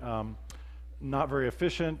very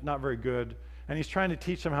efficient, not very good. And he's trying to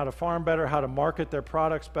teach them how to farm better, how to market their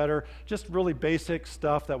products better, just really basic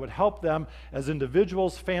stuff that would help them as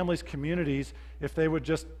individuals, families, communities, if they would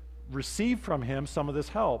just receive from him some of this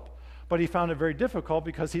help. But he found it very difficult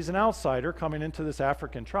because he's an outsider coming into this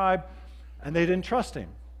African tribe, and they didn't trust him.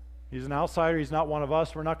 He's an outsider. He's not one of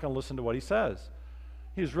us. We're not going to listen to what he says.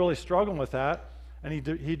 He was really struggling with that, and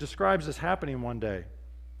he describes this happening one day.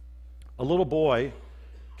 A little boy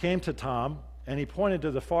came to Tom, and he pointed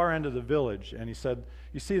to the far end of the village, and he said,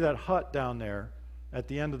 you see that hut down there at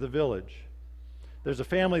the end of the village? There's a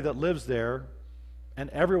family that lives there, and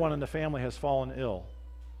everyone in the family has fallen ill.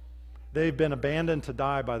 They've been abandoned to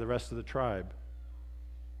die by the rest of the tribe.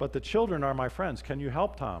 But the children are my friends. Can you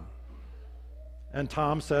help, Tom? And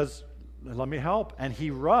Tom says, let me help. And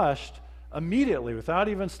he rushed immediately, without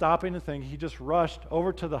even stopping to think. He just rushed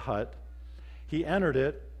over to the hut. He entered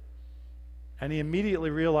it, and he immediately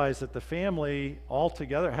realized that the family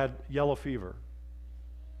altogether had yellow fever.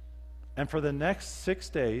 And for the next 6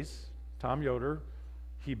 days, Tom Yoder,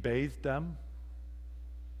 he bathed them.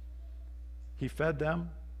 He fed them.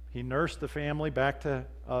 He nursed the family back to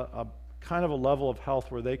a kind of a level of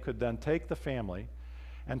health where they could then take the family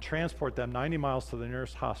and transport them 90 miles to the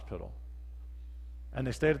nearest hospital. And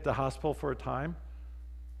they stayed at the hospital for a time,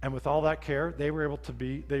 and with all that care, they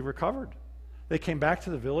recovered. They came back to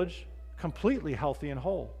the village completely healthy and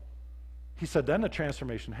whole. He said, then the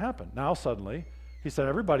transformation happened. Now suddenly, he said,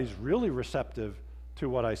 everybody's really receptive to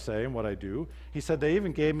what I say and what I do. He said, they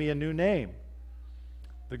even gave me a new name,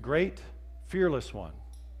 the Great Fearless One.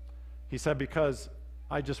 He said, because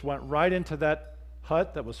I just went right into that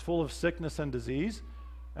hut that was full of sickness and disease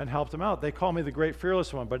and helped them out. They call me the Great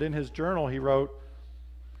Fearless One, but in his journal he wrote,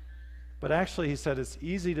 but actually he said it's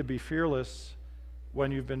easy to be fearless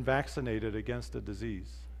when you've been vaccinated against a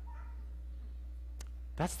disease.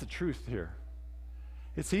 That's the truth here.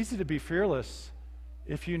 It's easy to be fearless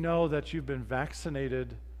if you know that you've been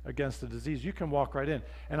vaccinated against a disease. You can walk right in.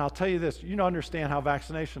 And I'll tell you this, you understand how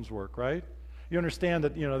vaccinations work, right? You understand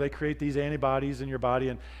that, they create these antibodies in your body,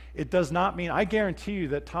 and it does not mean, I guarantee you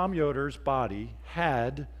that Tom Yoder's body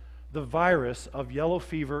had the virus of yellow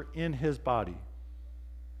fever in his body.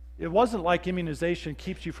 It wasn't like immunization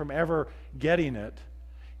keeps you from ever getting it.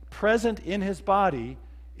 Present in his body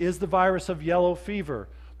is the virus of yellow fever.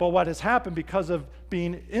 But what has happened because of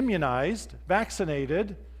being immunized,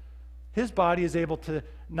 vaccinated, his body is able to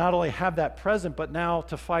not only have that present, but now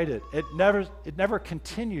to fight it. It never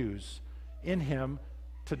continues in him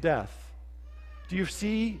to death. Do you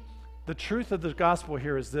see the truth of the gospel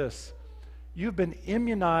here is this? You've been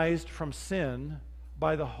immunized from sin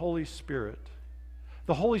by the Holy Spirit.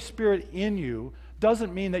 The Holy Spirit in you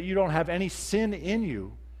doesn't mean that you don't have any sin in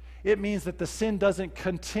you. It means that the sin doesn't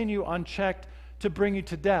continue unchecked to bring you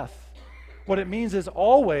to death. What it means is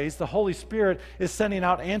always the Holy Spirit is sending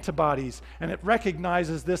out antibodies, and it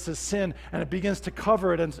recognizes this as sin, and it begins to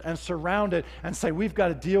cover it and surround it and say, we've got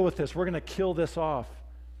to deal with this. We're going to kill this off.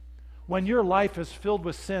 When your life is filled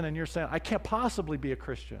with sin and you're saying, I can't possibly be a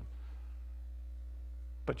Christian,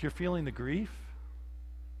 but you're feeling the grief,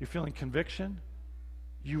 you're feeling conviction,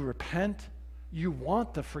 you repent, you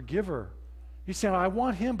want the forgiver. You say, I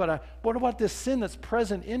want him, but what about this sin that's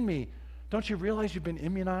present in me? Don't you realize you've been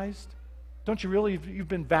immunized? Don't you really, you've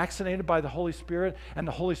been vaccinated by the Holy Spirit, and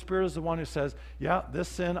the Holy Spirit is the one who says, yeah, this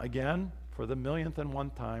sin again, for the millionth and one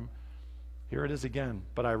time, here it is again,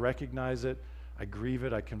 but I recognize it, I grieve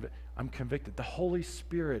it, I'm convicted. The Holy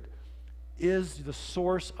Spirit is the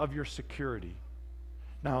source of your security.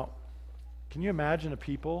 Now, can you imagine a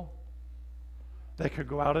people that could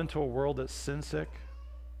go out into a world that's sin sick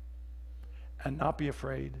and not be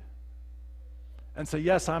afraid and say,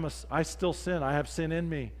 yes, I still sin, I have sin in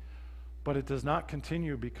me, but it does not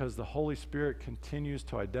continue because the Holy Spirit continues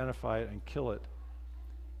to identify it and kill it.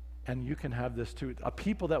 And you can have this too. A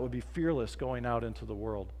people that would be fearless going out into the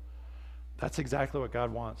world. That's exactly what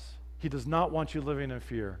God wants. He does not want you living in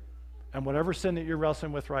fear. And whatever sin that you're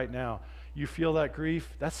wrestling with right now, you feel that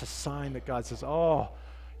grief, that's a sign that God says, oh,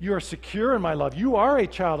 you are secure in my love. You are a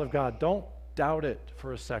child of God. Don't doubt it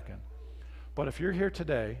for a second. But if you're here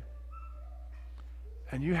today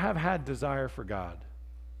and you have had desire for God,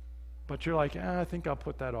 but you're like, I think I'll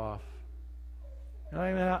put that off.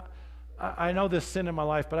 And I know this sin in my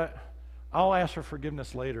life, but I'll ask for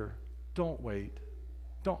forgiveness later. Don't wait.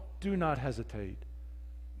 Do not hesitate.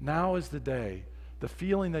 Now is the day. The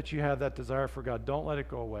feeling that you have, that desire for God, don't let it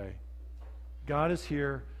go away. God is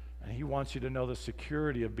here, and he wants you to know the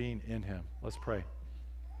security of being in him. Let's pray.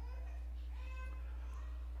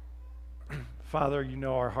 Father, you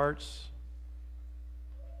know our hearts.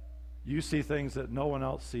 You see things that no one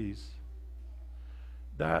else sees.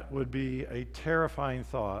 That would be a terrifying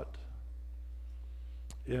thought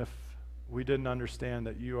if we didn't understand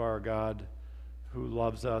that you are a God who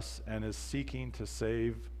loves us and is seeking to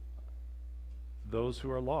save those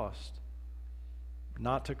who are lost.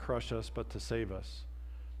 Not to crush us, but to save us.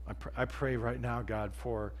 I pray right now, God,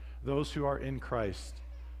 for those who are in Christ,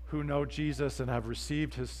 who know Jesus and have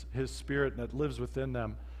received his Spirit that lives within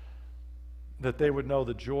them, that they would know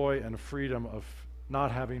the joy and freedom of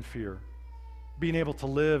not having fear, being able to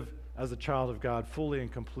live as a child of God fully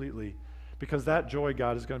and completely, because that joy,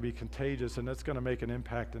 God, is going to be contagious and it's going to make an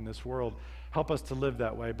impact in this world. Help us to live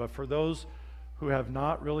that way. But for those who have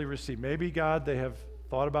not really received, maybe, God, they have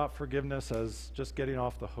thought about forgiveness as just getting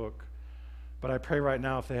off the hook. But I pray right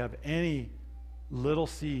now, if they have any little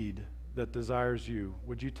seed that desires you,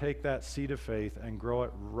 would you take that seed of faith and grow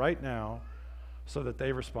it right now so that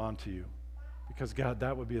they respond to you? Because, God,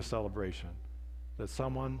 that would be a celebration, that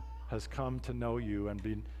someone has come to know you and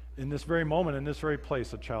be, in this very moment, in this very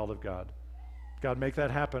place, a child of God. God, make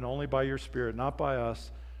that happen only by your Spirit, not by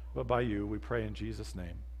us, but by you. We pray in Jesus'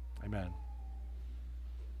 name. Amen.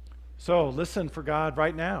 So listen for God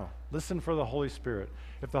right now. Listen for the Holy Spirit.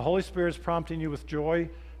 If the Holy Spirit is prompting you with joy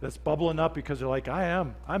that's bubbling up because you're like,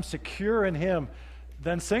 I'm secure in him,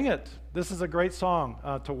 then sing it. This is a great song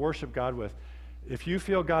to worship God with. If you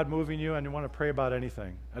feel God moving you and you want to pray about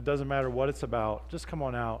anything, it doesn't matter what it's about, just come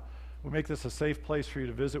on out. We make this a safe place for you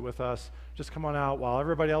to visit with us. Just come on out. While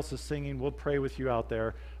everybody else is singing, we'll pray with you out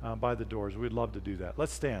there by the doors. We'd love to do that.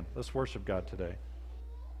 Let's stand. Let's worship God today.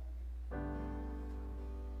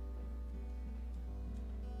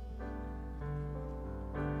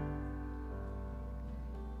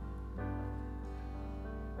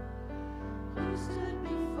 You stood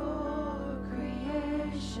before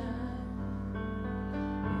creation.